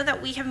let you know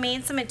that we have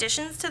made some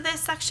additions to this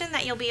section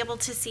that you'll be able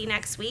to see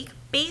next week.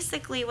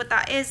 Basically what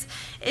that is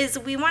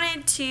we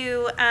wanted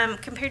to,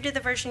 compared to the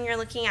version you're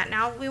looking at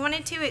now, we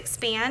wanted to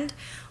expand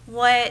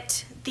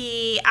what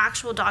the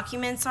actual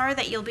documents are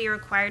that you'll be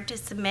required to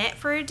submit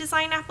for a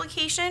design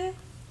application.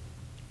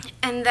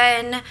 And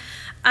then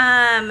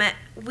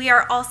we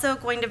are also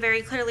going to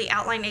very clearly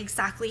outline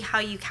exactly how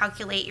you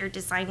calculate your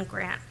design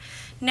grant.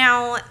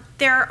 Now,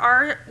 there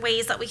are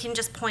ways that we can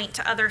just point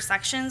to other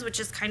sections, which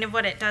is kind of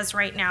what it does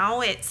right now.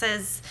 It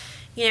says,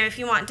 you know, if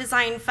you want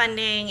design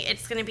funding,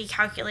 it's going to be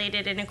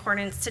calculated in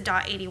accordance to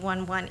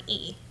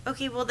 .811E.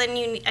 Okay, well then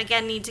you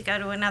again need to go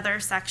to another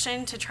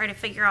section to try to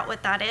figure out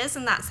what that is,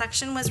 and that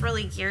section was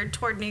really geared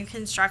toward new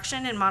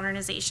construction and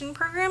modernization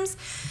programs.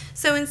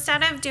 So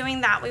instead of doing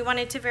that, we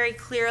wanted to very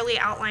clearly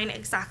outline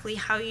exactly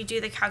how you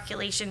do the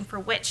calculation for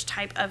which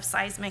type of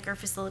seismic or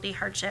facility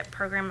hardship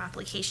program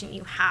application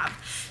you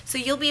have. So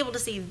you'll be able to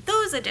see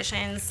those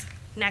additions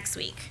next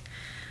week.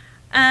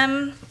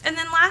 And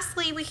then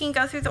lastly, we can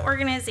go through the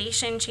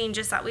organization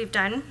changes that we've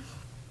done.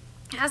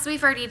 As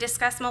we've already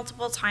discussed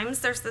multiple times,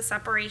 there's the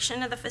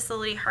separation of the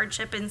facility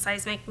hardship and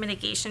seismic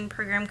mitigation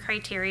program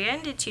criteria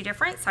into two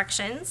different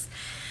sections.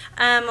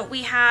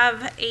 We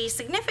have a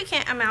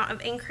significant amount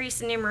of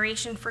increased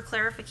enumeration for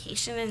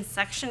clarification and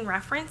section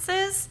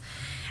references.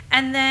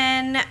 And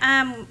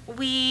then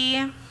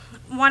we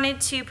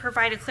wanted to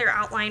provide a clear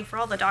outline for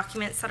all the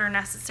documents that are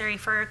necessary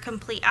for a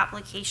complete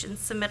application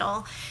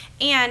submittal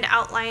and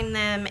outline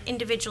them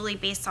individually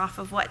based off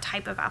of what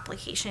type of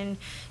application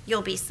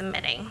you'll be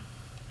submitting.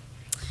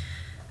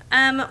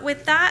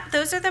 With that,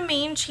 those are the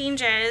main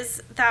changes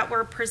that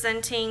we're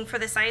presenting for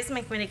the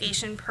seismic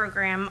mitigation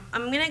program.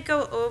 I'm going to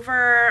go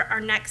over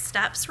our next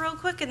steps real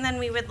quick, and then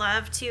we would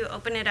love to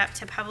open it up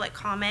to public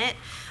comment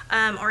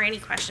or any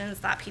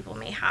questions that people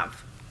may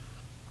have.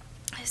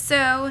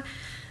 So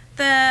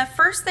the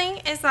first thing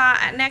is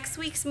that at next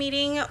week's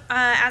meeting,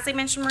 as I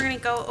mentioned, we're going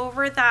to go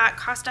over that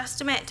cost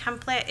estimate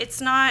template.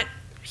 It's not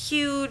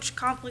huge,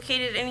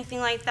 complicated, anything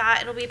like that.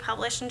 It'll be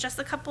published in just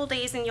a couple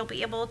days and you'll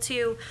be able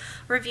to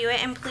review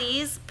it. And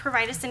please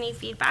provide us any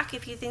feedback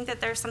if you think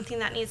that there's something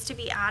that needs to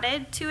be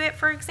added to it,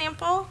 for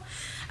example.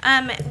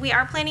 We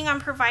are planning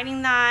on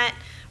providing that.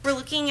 We're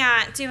looking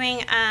at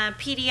doing a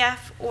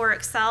PDF or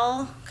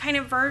Excel kind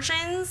of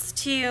versions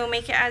to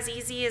make it as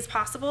easy as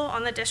possible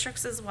on the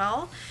districts as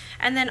well.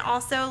 And then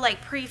also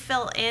like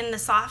pre-fill in the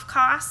soft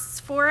costs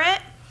for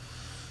it.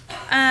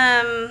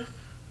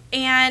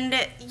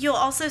 And you'll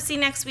also see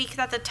next week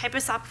that the type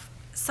of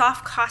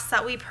soft costs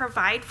that we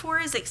provide for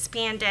is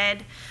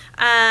expanded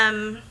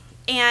and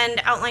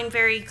outlined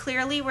very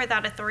clearly where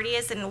that authority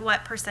is and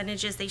what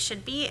percentages they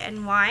should be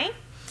and why.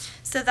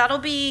 So that'll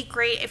be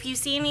great. If you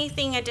see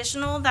anything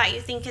additional that you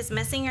think is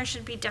missing or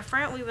should be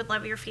different, we would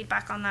love your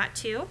feedback on that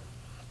too.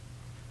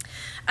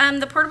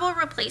 The portable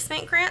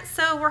replacement grant,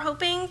 so we're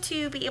hoping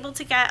to be able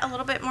to get a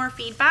little bit more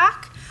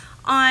feedback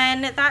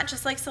on that,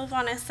 just like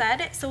Silvana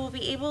said. So we'll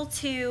be able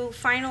to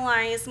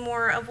finalize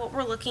more of what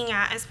we're looking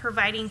at as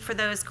providing for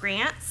those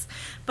grants,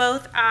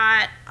 both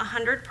at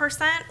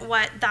 100%,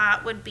 what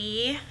that would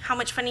be, how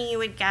much funding you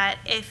would get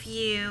if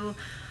you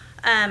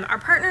are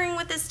partnering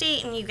with the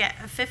state and you get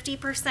a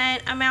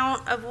 50%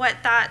 amount of what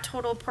that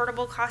total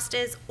portable cost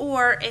is,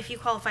 or if you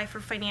qualify for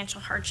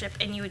financial hardship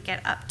and you would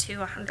get up to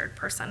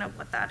 100% of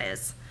what that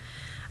is.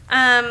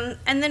 And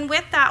then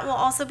with that, we'll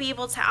also be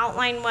able to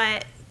outline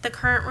what the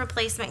current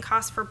replacement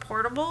costs for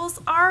portables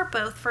are,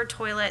 both for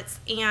toilets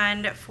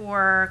and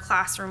for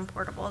classroom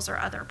portables or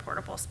other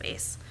portable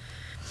space.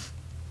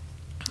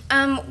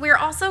 We're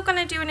also going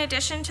to do, in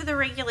addition to the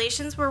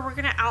regulations, where we're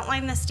going to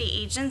outline the state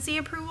agency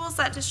approvals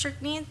that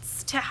district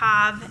needs to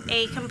have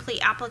a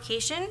complete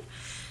application.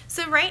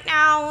 So right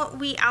now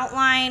we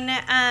outline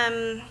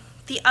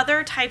the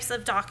other types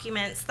of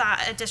documents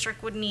that a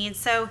district would need.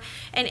 So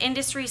an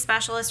industry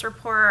specialist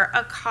report,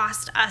 a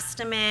cost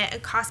estimate, a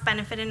cost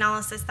benefit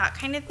analysis, that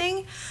kind of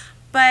thing.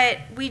 But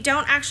we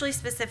don't actually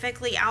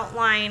specifically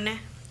outline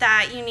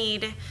that you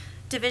need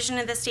Division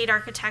of the State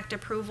Architect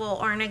approval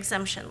or an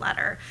exemption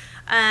letter,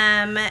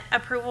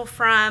 approval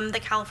from the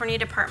California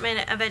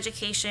Department of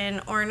Education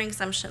or an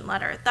exemption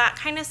letter, that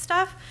kind of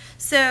stuff.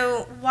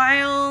 So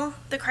while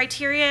the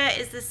criteria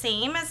is the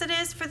same as it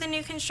is for the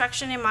new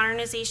construction and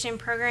modernization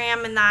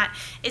program, and that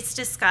it's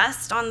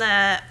discussed on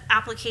the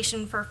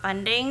application for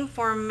funding,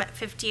 Form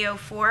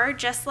 5004,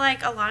 just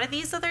like a lot of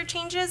these other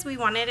changes, we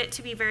wanted it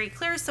to be very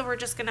clear, so we're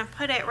just going to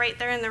put it right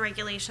there in the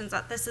regulations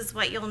that this is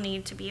what you'll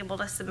need to be able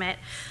to submit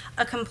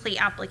a complete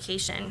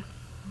application.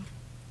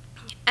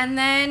 And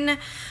then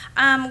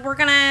we're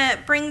going to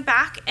bring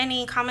back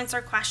any comments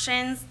or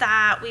questions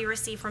that we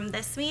receive from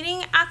this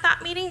meeting at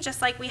that meeting,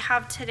 just like we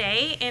have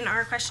today in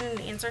our question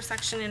and answer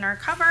section in our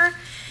cover.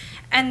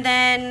 And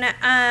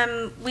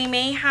then we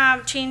may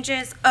have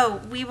changes.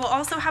 Oh, we will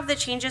also have the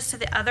changes to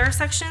the other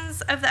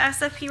sections of the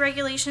SFP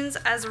regulations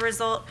as a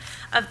result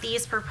of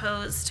these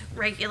proposed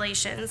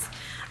regulations.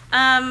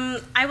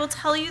 I will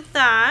tell you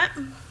that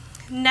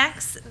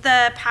next,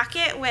 the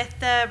packet with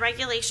the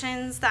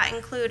regulations that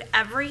include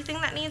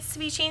everything that needs to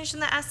be changed in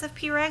the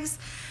SFP regs,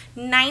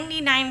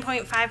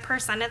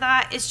 99.5% of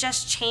that is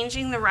just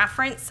changing the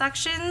reference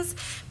sections,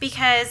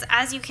 because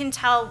as you can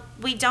tell,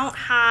 we don't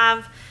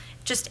have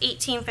just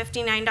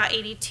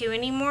 1859.82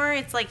 anymore.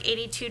 It's like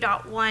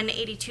 82.1,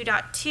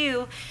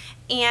 82.2,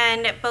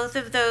 and both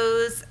of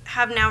those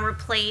have now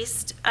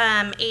replaced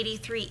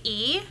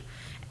 83E.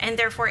 And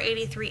therefore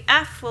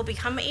 83F will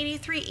become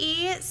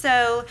 83E.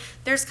 So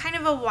there's kind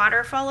of a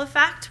waterfall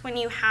effect when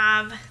you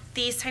have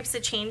these types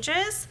of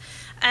changes.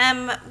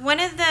 One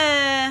of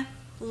the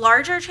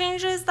larger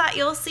changes that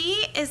you'll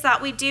see is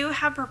that we do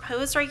have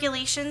proposed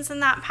regulations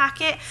in that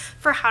packet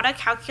for how to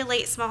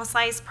calculate small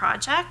size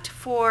project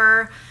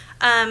for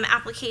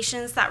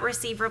applications that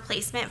receive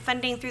replacement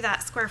funding through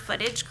that square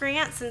footage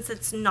grant, since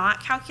it's not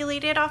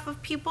calculated off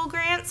of pupil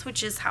grants,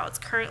 which is how it's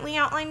currently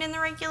outlined in the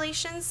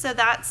regulations. So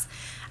that's,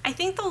 I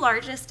think, the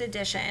largest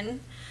addition.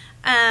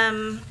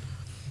 So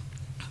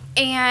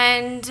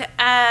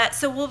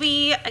we'll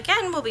be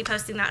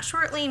posting that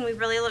shortly, and we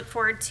really look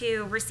forward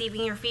to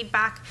receiving your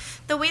feedback.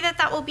 The way that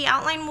that will be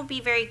outlined will be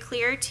very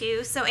clear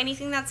too. So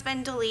anything that's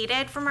been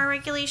deleted from our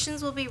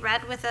regulations will be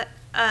red with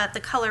the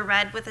color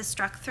red with a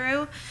struck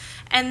through.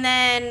 And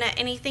then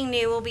anything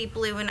new will be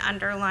blue and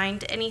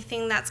underlined.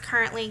 Anything that's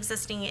currently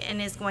existing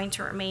and is going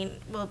to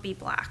remain will be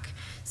black.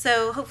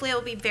 So hopefully it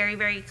will be very,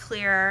 very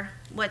clear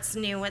what's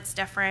new, what's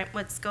different,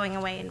 what's going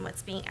away, and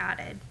what's being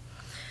added.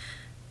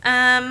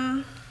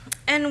 And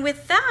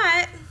with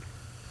that,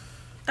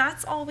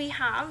 that's all we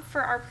have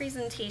for our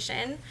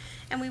presentation.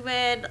 And we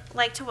would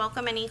like to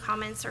welcome any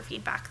comments or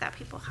feedback that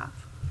people have.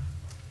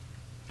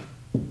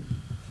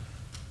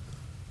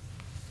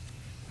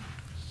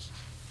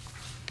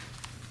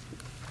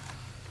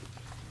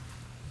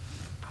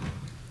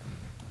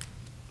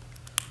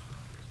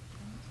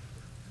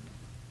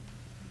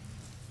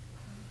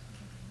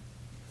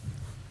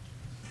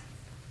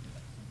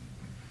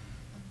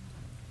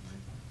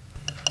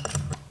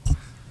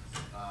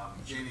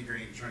 Jamie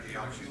Green, Trinity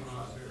Option.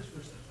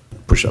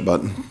 Push that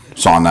button.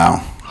 It's on now.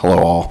 Hello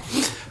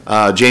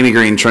all. Jamie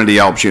Green, Trinity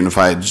Alps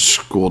Unified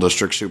School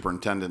District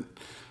Superintendent.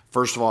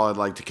 First of all, I'd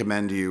like to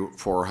commend you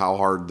for how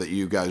hard that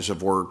you guys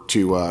have worked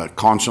to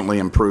constantly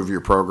improve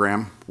your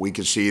program. We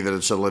can see that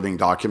it's a living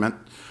document.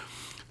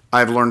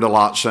 I've learned a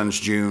lot since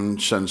June,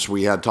 since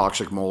we had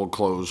toxic mold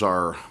close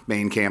our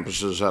main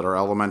campuses at our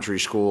elementary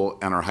school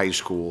and our high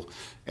school,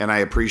 and I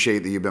appreciate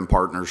that you've been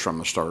partners from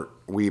the start.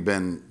 We've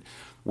been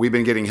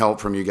getting help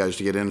from you guys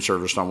to get in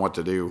service on what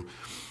to do.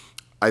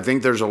 I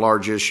think there's a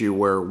large issue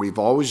where we've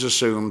always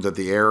assumed that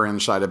the air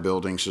inside of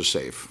buildings is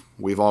safe.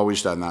 We've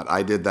always done that.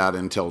 I did that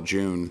until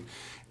June.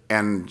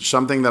 And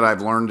something that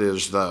I've learned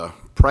is the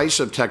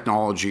price of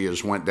technology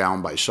has went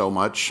down by so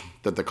much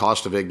that the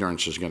cost of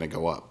ignorance is going to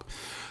go up.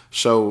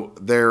 So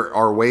there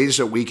are ways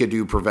that we could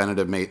do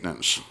preventative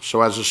maintenance.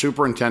 So as a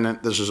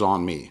superintendent, this is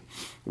on me.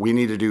 We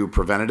need to do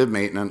preventative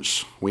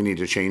maintenance. We need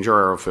to change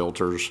our air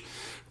filters.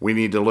 We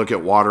need to look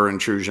at water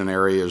intrusion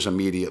areas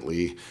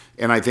immediately.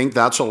 And I think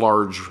that's a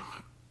large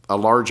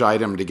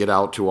item to get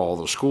out to all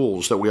the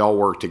schools, that we all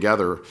work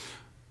together.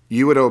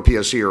 You at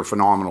OPSC are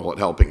phenomenal at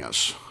helping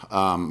us.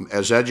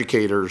 As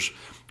educators,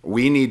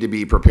 we need to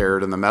be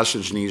prepared, and the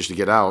message needs to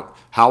get out.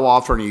 How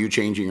often are you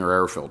changing your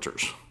air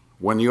filters?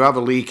 When you have a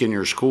leak in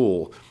your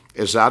school,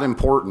 is that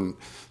important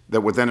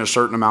that within a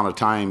certain amount of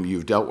time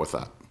you've dealt with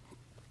that?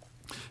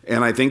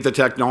 And I think the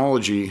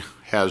technology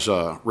has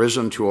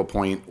risen to a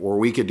point where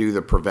we could do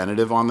the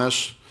preventative on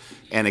this,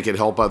 and it could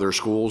help other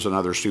schools and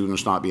other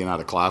students not being out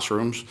of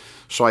classrooms.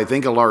 So I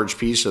think a large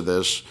piece of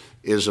this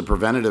is a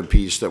preventative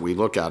piece that we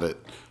look at it.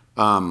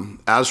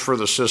 As for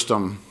the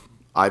system,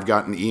 I've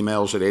gotten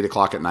emails at 8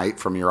 o'clock at night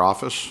from your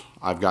office.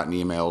 I've gotten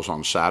emails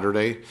on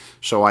Saturday.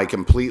 So I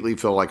completely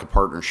feel like a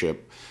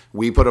partnership.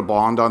 We put a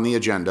bond on the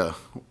agenda.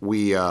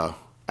 We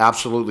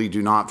absolutely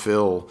do not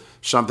feel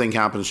something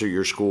happens at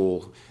your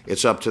school,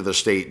 it's up to the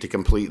state to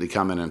completely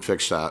come in and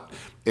fix that.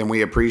 And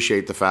we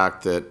appreciate the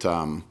fact that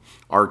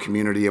our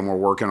community, and we're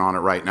working on it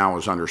right now,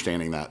 is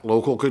understanding that.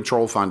 Local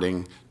control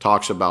funding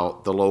talks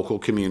about the local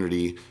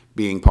community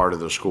being part of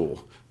the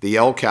school. The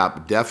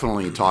LCAP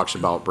definitely talks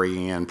about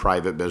bringing in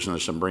private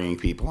business and bringing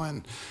people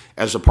in.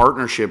 As a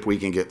partnership, we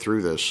can get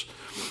through this.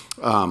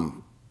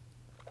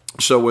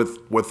 So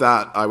with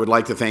that, I would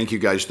like to thank you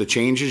guys. The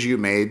changes you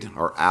made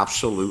are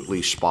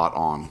absolutely spot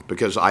on,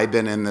 because I've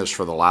been in this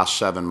for the last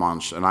 7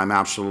 months, and I'm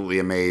absolutely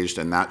amazed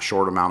in that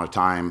short amount of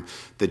time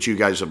that you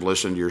guys have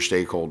listened to your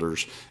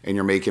stakeholders and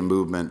you're making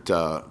movement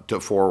to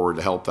forward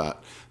to help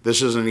that.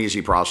 This is an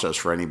easy process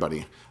for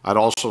anybody. I'd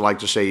also like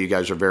to say you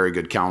guys are very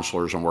good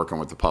counselors and working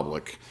with the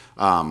public.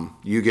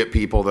 You get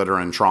people that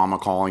are in trauma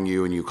calling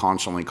you, and you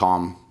constantly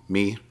call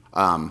me.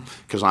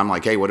 Because I'm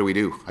like, hey, what do we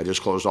do? I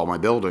just closed all my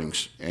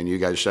buildings. And you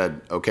guys said,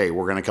 okay,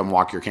 we're going to come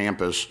walk your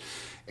campus.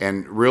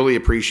 And really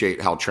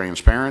appreciate how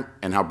transparent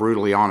and how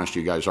brutally honest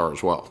you guys are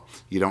as well.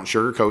 You don't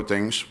sugarcoat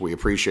things. We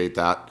appreciate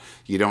that.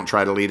 You don't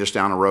try to lead us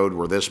down a road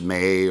where this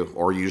may,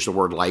 or use the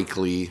word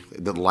likely,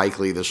 that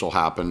likely this will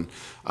happen.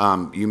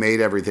 You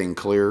made everything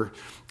clear,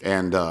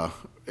 and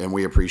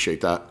we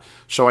appreciate that.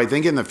 So I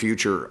think in the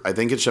future, I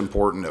think it's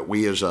important that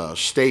we as a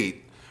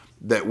state,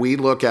 that we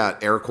look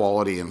at air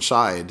quality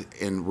inside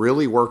and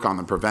really work on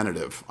the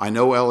preventative. I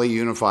know LA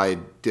Unified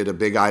did a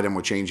big item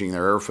with changing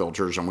their air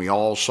filters, and we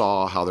all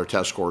saw how their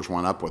test scores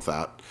went up with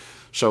that.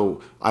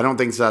 So I don't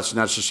think that's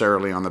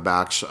necessarily on the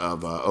backs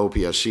of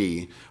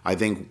OPSC. I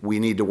think we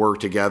need to work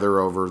together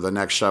over the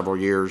next several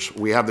years.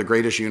 We have the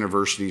greatest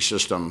university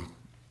system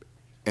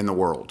in the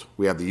world.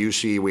 We have the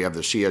UC, we have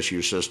the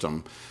CSU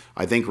system.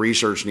 I think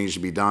research needs to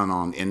be done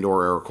on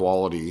indoor air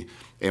quality,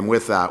 and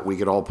with that, we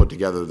could all put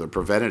together the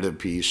preventative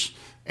piece,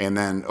 and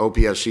then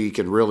OPSC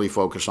can really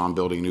focus on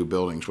building new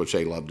buildings, which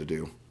they love to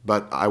do.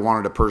 But I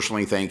wanted to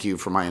personally thank you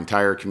for my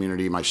entire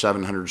community, my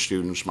 700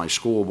 students, my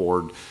school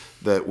board,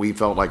 that we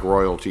felt like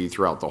royalty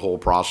throughout the whole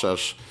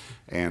process,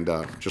 and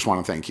just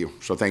want to thank you.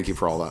 So thank you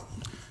for all that.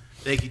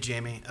 Thank you,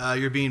 Jamie.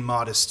 You're being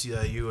modest.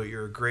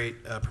 You're a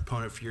great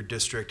proponent for your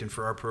district and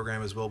for our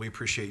program as well. We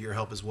appreciate your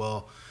help as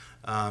well.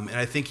 And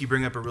I think you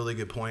bring up a really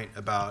good point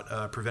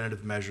about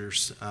preventative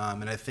measures.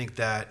 And I think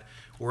that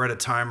we're at a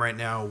time right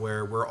now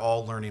where we're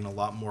all learning a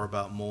lot more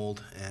about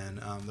mold and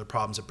the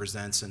problems it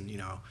presents, and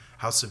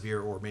how severe,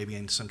 or maybe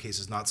in some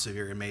cases not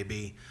severe, it may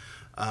be.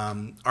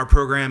 Our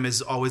program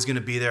is always going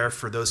to be there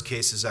for those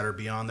cases that are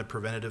beyond the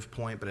preventative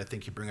point, but I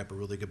think you bring up a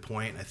really good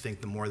point. I think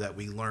the more that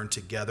we learn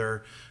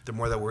together, the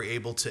more that we're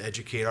able to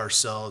educate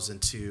ourselves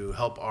and to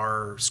help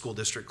our school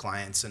district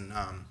clients and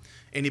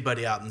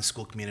anybody out in the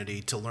school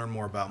community to learn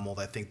more about mold,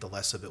 I think the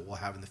less of it we'll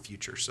have in the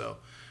future. So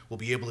we'll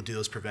be able to do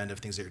those preventative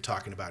things that you're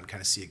talking about and kind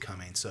of see it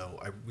coming. So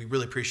we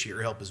really appreciate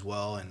your help as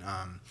well. And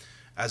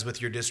as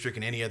with your district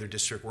and any other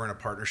district, we're in a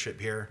partnership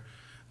here.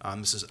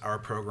 This is our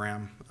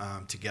program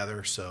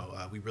together, so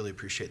we really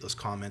appreciate those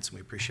comments, and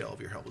we appreciate all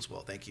of your help as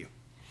well. Thank you.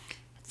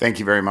 Thank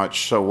you very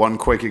much. So one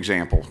quick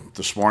example.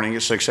 This morning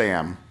at 6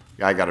 a.m.,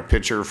 I got a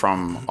picture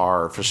from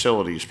our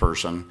facilities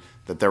person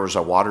that there was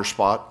a water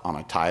spot on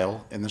a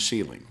tile in the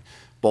ceiling.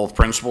 Both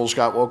principals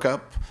got woke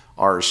up.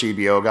 Our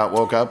CBO got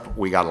woke up.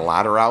 We got a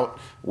ladder out.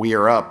 We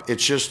are up.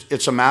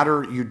 It's a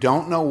matter, you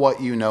don't know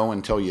what you know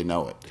until you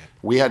know it.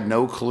 We had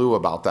no clue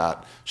about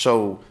that.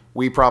 So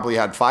we probably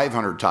had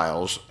 500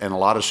 tiles, and a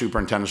lot of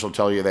superintendents will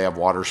tell you they have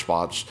water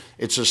spots.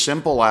 It's as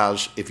simple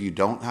as, if you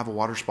don't have a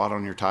water spot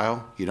on your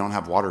tile, you don't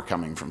have water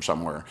coming from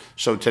somewhere.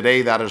 So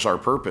today, that is our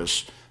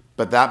purpose.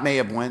 But that may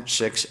have went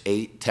 6,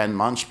 8, 10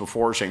 months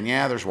before, saying,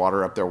 yeah, there's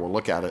water up there, we'll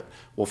look at it.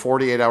 Well,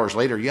 48 hours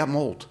later, you have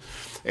mold.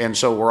 And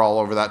so we're all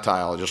over that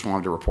tile. I just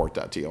wanted to report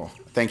that to you all.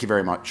 Thank you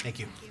very much. Thank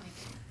you.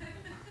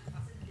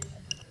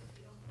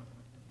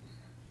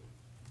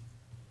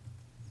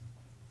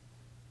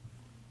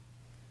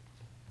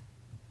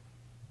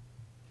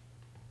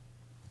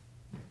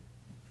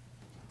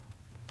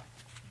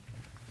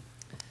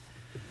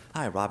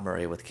 Hi, Rob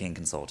Murray with King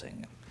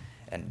Consulting.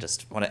 And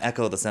just want to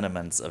echo the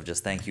sentiments of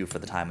just thank you for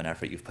the time and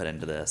effort you've put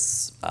into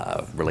this.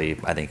 Really,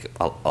 I think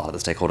a lot of the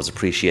stakeholders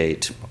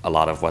appreciate a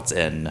lot of what's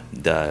in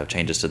the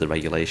changes to the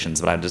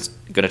regulations, but I'm just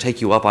going to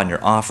take you up on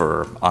your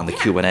offer on the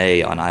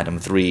Q&A on item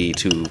 3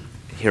 to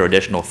hear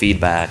additional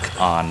feedback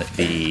on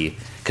the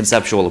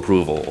conceptual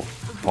approval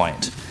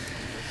point.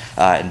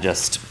 And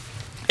just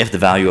if the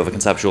value of a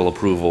conceptual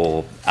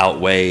approval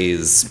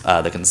outweighs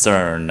the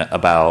concern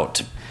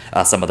about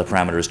some of the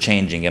parameters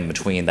changing in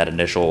between that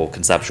initial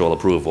conceptual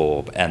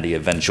approval and the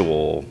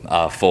eventual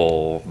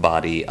full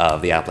body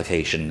of the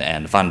application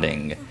and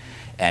funding.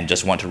 And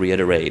just want to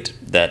reiterate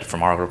that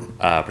from our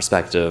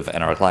perspective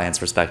and our clients'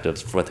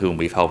 perspectives with whom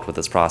we've helped with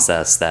this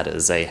process, that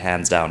is a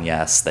hands down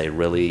yes. They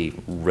really,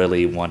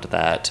 really want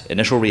that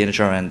initial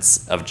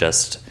reassurance of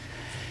just,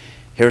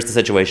 here's the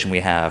situation we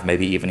have,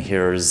 maybe even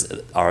here's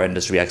our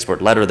industry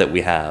expert letter that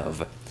we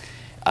have.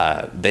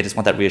 they just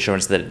want that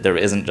reassurance that there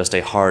isn't just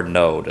a hard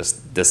no,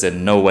 just this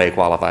in no way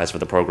qualifies for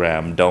the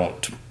program.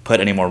 Don't put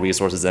any more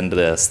resources into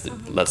this.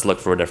 Let's look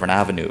for a different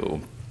avenue.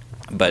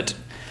 But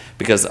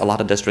because a lot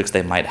of districts,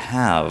 they might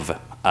have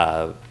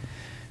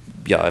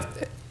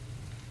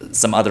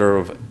some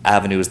other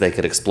avenues they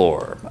could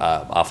explore,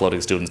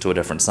 offloading students to a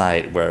different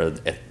site where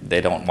if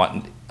they don't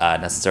want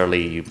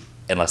necessarily,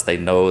 unless they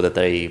know that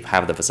they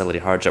have the facility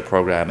hardship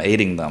program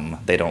aiding them,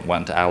 they don't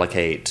want to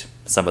allocate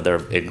some of their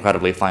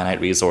incredibly finite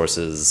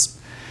resources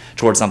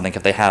towards something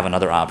if they have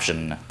another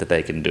option that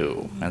they can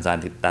do. And so I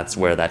think that's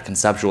where that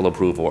conceptual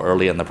approval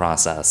early in the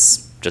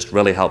process just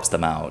really helps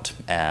them out,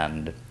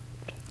 and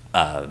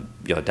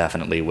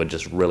definitely would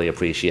just really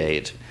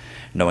appreciate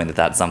knowing that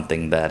that's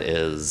something that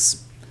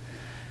is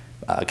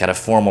kind of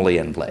formally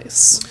in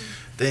place.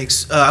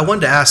 Thanks. I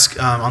wanted to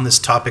ask on this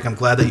topic, I'm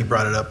glad that you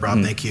brought it up,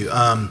 Rob, thank you.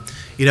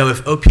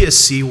 If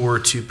OPSC were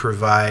to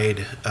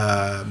provide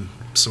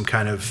some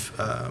kind of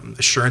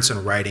assurance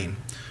in writing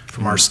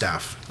from our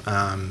staff,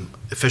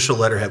 official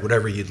letterhead,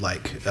 whatever you'd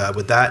like,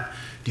 would that,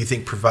 do you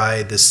think,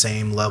 provide the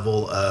same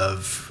level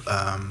of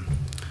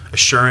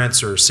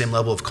assurance or same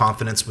level of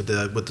confidence with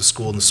the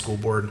school and the school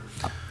board?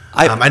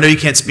 I know you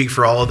can't speak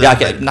for all of them.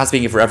 Yeah, not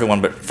speaking for everyone,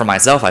 but for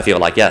myself, I feel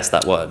like yes,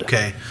 that would.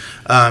 Okay,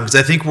 because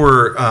I think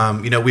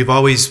we've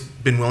always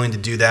been willing to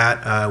do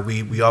that.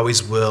 We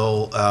always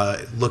will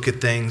look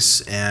at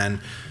things and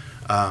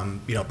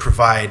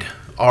provide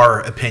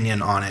our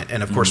opinion on it,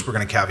 and of course we're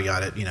going to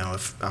caveat it,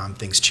 if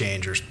things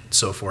change or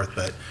so forth.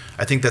 But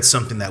I think that's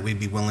something that we'd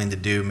be willing to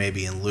do,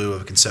 maybe in lieu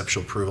of a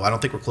conceptual approval. I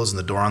don't think we're closing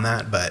the door on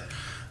that, but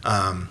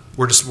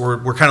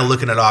we're kind of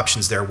looking at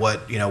options there.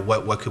 What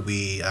could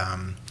we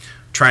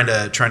trying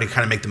to kind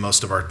of make the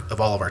most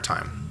of all of our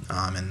time,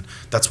 and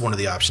that's one of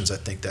the options I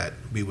think that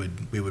we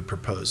would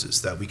propose,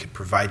 is that we could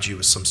provide you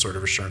with some sort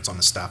of assurance on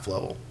the staff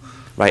level.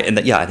 Right, and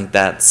I think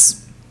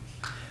that's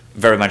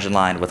very much in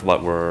line with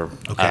what we're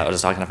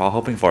just talking about,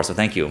 hoping for. So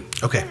thank you.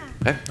 Okay.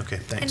 Yeah. Okay.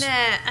 Thanks.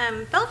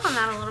 And build on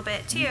that a little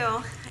bit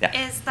too,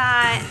 is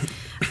that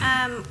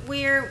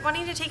we're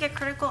wanting to take a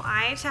critical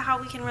eye to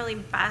how we can really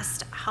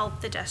best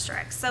help the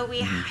district. So we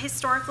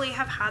historically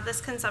have had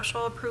this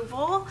conceptual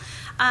approval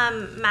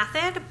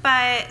method,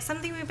 but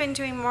something we've been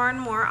doing more and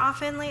more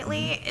often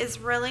lately is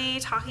really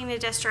talking to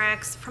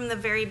districts from the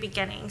very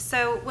beginning.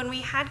 So when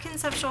we had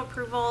conceptual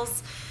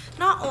approvals,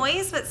 not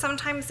always, but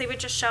sometimes they would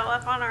just show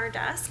up on our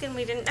desk and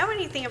we didn't know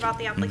anything about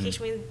the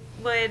application. We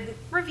would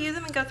review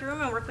them and go through them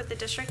and work with the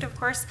district, of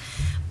course.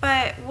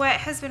 But what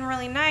has been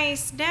really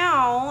nice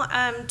now,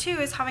 too,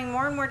 is having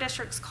more and more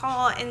districts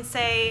call and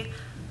say,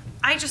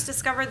 I just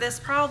discovered this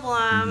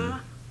problem.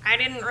 I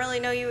didn't really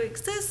know you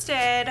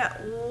existed.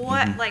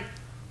 What,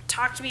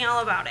 talk to me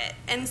all about it.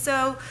 And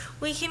so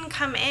we can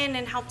come in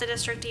and help the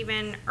district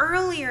even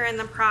earlier in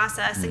the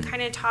process and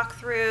kind of talk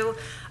through,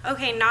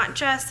 okay, not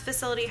just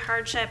facility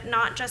hardship,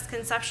 not just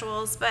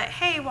conceptuals, but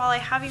hey, while I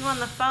have you on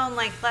the phone,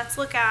 let's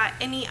look at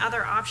any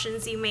other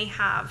options you may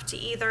have to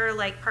either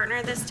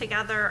partner this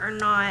together or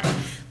not.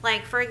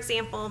 For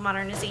example,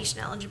 modernization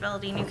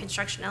eligibility, new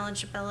construction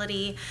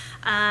eligibility.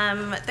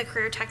 The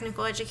career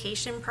technical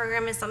education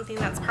program is something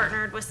that's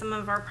partnered with some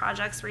of our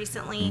projects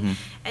recently.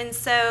 And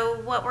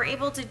so what we're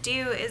able to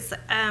do is,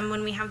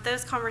 when we have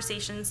those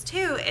conversations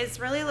too, is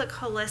really look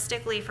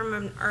holistically from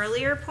an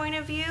earlier point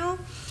of view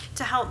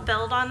to help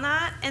build on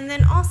that. And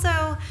then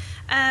also,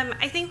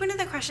 I think one of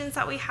the questions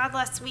that we had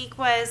last week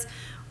was,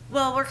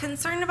 well, we're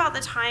concerned about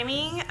the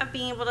timing of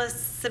being able to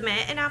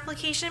submit an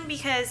application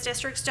because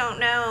districts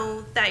don't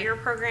know that your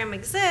program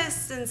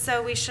exists, and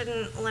so we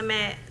shouldn't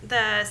limit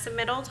the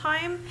submittal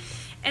time.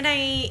 And I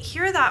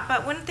hear that,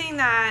 but one thing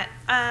that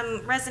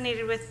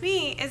resonated with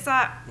me is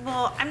that,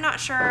 well, I'm not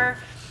sure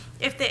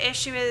if the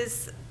issue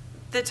is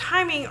the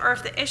timing or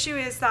if the issue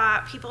is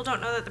that people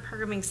don't know that the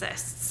program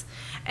exists.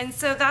 And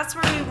so that's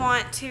where we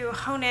want to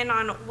hone in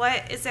on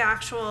what is the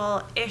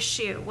actual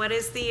issue. What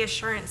is the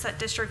assurance that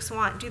districts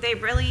want? Do they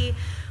really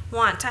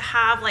want to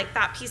have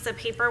that piece of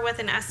paper with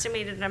an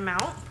estimated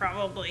amount?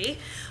 Probably.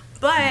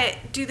 But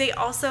do they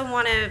also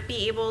want to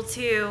be able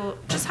to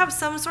just have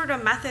some sort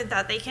of method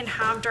that they can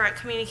have direct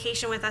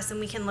communication with us and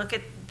we can look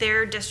at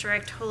their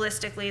district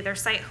holistically, their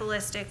site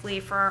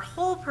holistically for our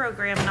whole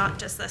program, not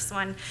just this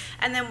one,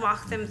 and then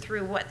walk them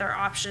through what their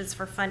options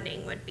for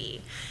funding would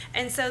be.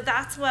 And so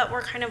that's what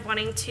we're kind of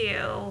wanting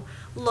to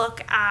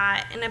look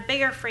at in a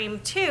bigger frame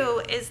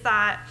too, is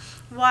that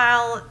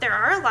while there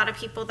are a lot of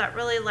people that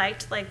really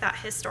liked that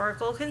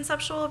historical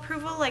conceptual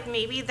approval,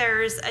 maybe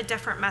there's a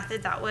different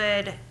method that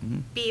would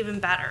be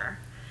even better.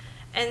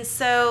 And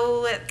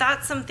so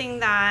that's something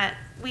that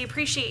we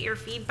appreciate your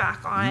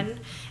feedback on,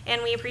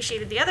 and we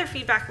appreciated the other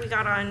feedback we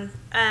got on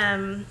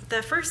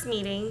the first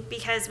meeting,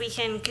 because we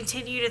can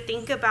continue to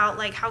think about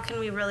how can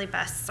we really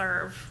best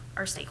serve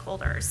our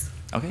stakeholders.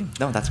 Okay,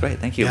 no, that's great.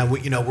 Thank you. Yeah,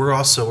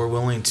 we're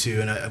willing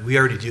to, and we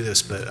already do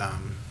this, but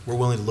we're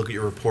willing to look at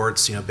your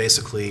reports.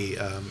 Basically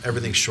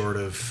everything short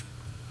of,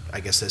 I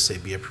guess,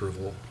 SAB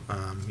approval.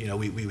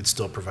 We would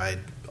still provide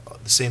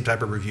the same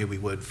type of review we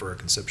would for a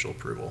conceptual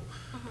approval.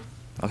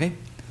 Okay,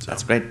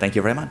 That's great. Thank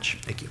you very much.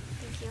 Thank you.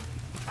 Thank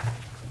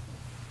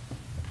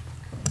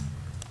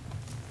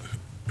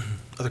you.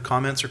 Other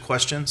comments or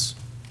questions?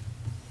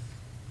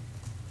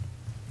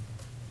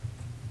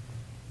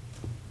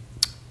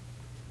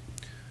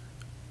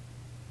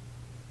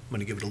 I'm going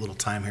to give it a little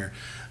time here.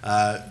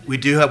 We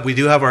do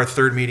have our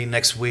third meeting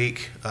next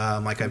week.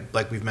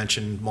 Like we've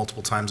mentioned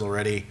multiple times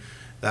already,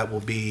 that will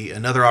be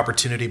another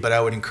opportunity. But I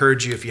would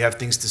encourage you, if you have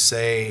things to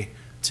say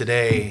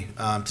today,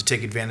 to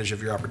take advantage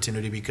of your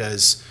opportunity,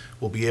 because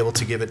we'll be able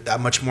to give it that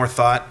much more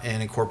thought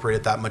and incorporate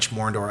it that much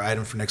more into our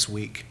item for next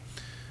week.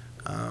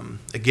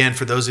 Again,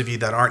 for those of you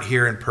that aren't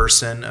here in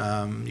person,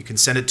 you can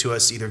send it to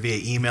us either via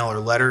email or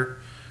letter.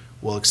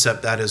 We'll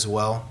accept that as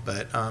well.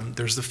 But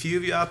there's a few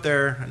of you out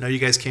there. I know you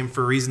guys came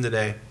for a reason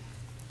today.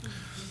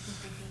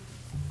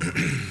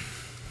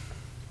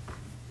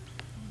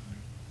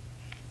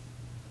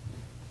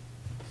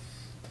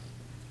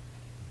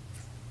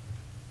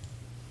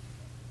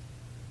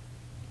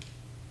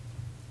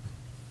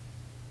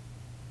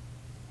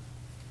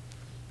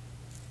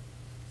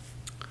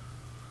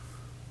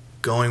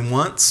 Going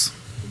once.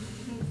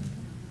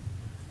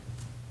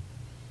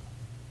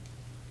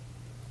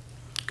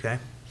 Okay.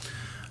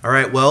 All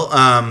right, well,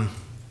 I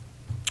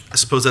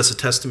suppose that's a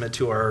testament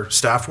to our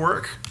staff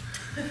work.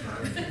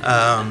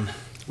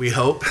 We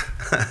hope.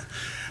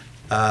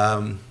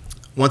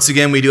 Once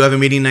again, we do have a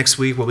meeting next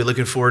week. We'll be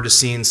looking forward to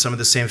seeing some of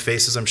the same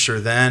faces, I'm sure,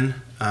 then.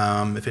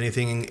 If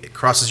anything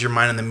crosses your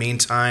mind in the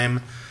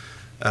meantime,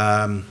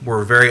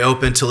 we're very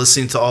open to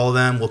listening to all of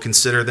them. We'll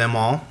consider them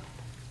all.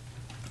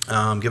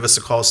 Give us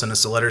a call, send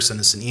us a letter, send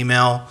us an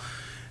email.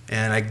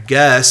 And I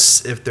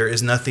guess if there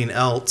is nothing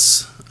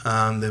else,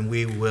 then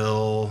we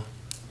will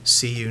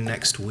see you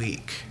next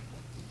week.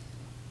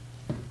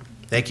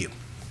 Thank you.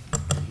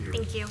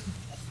 Thank you.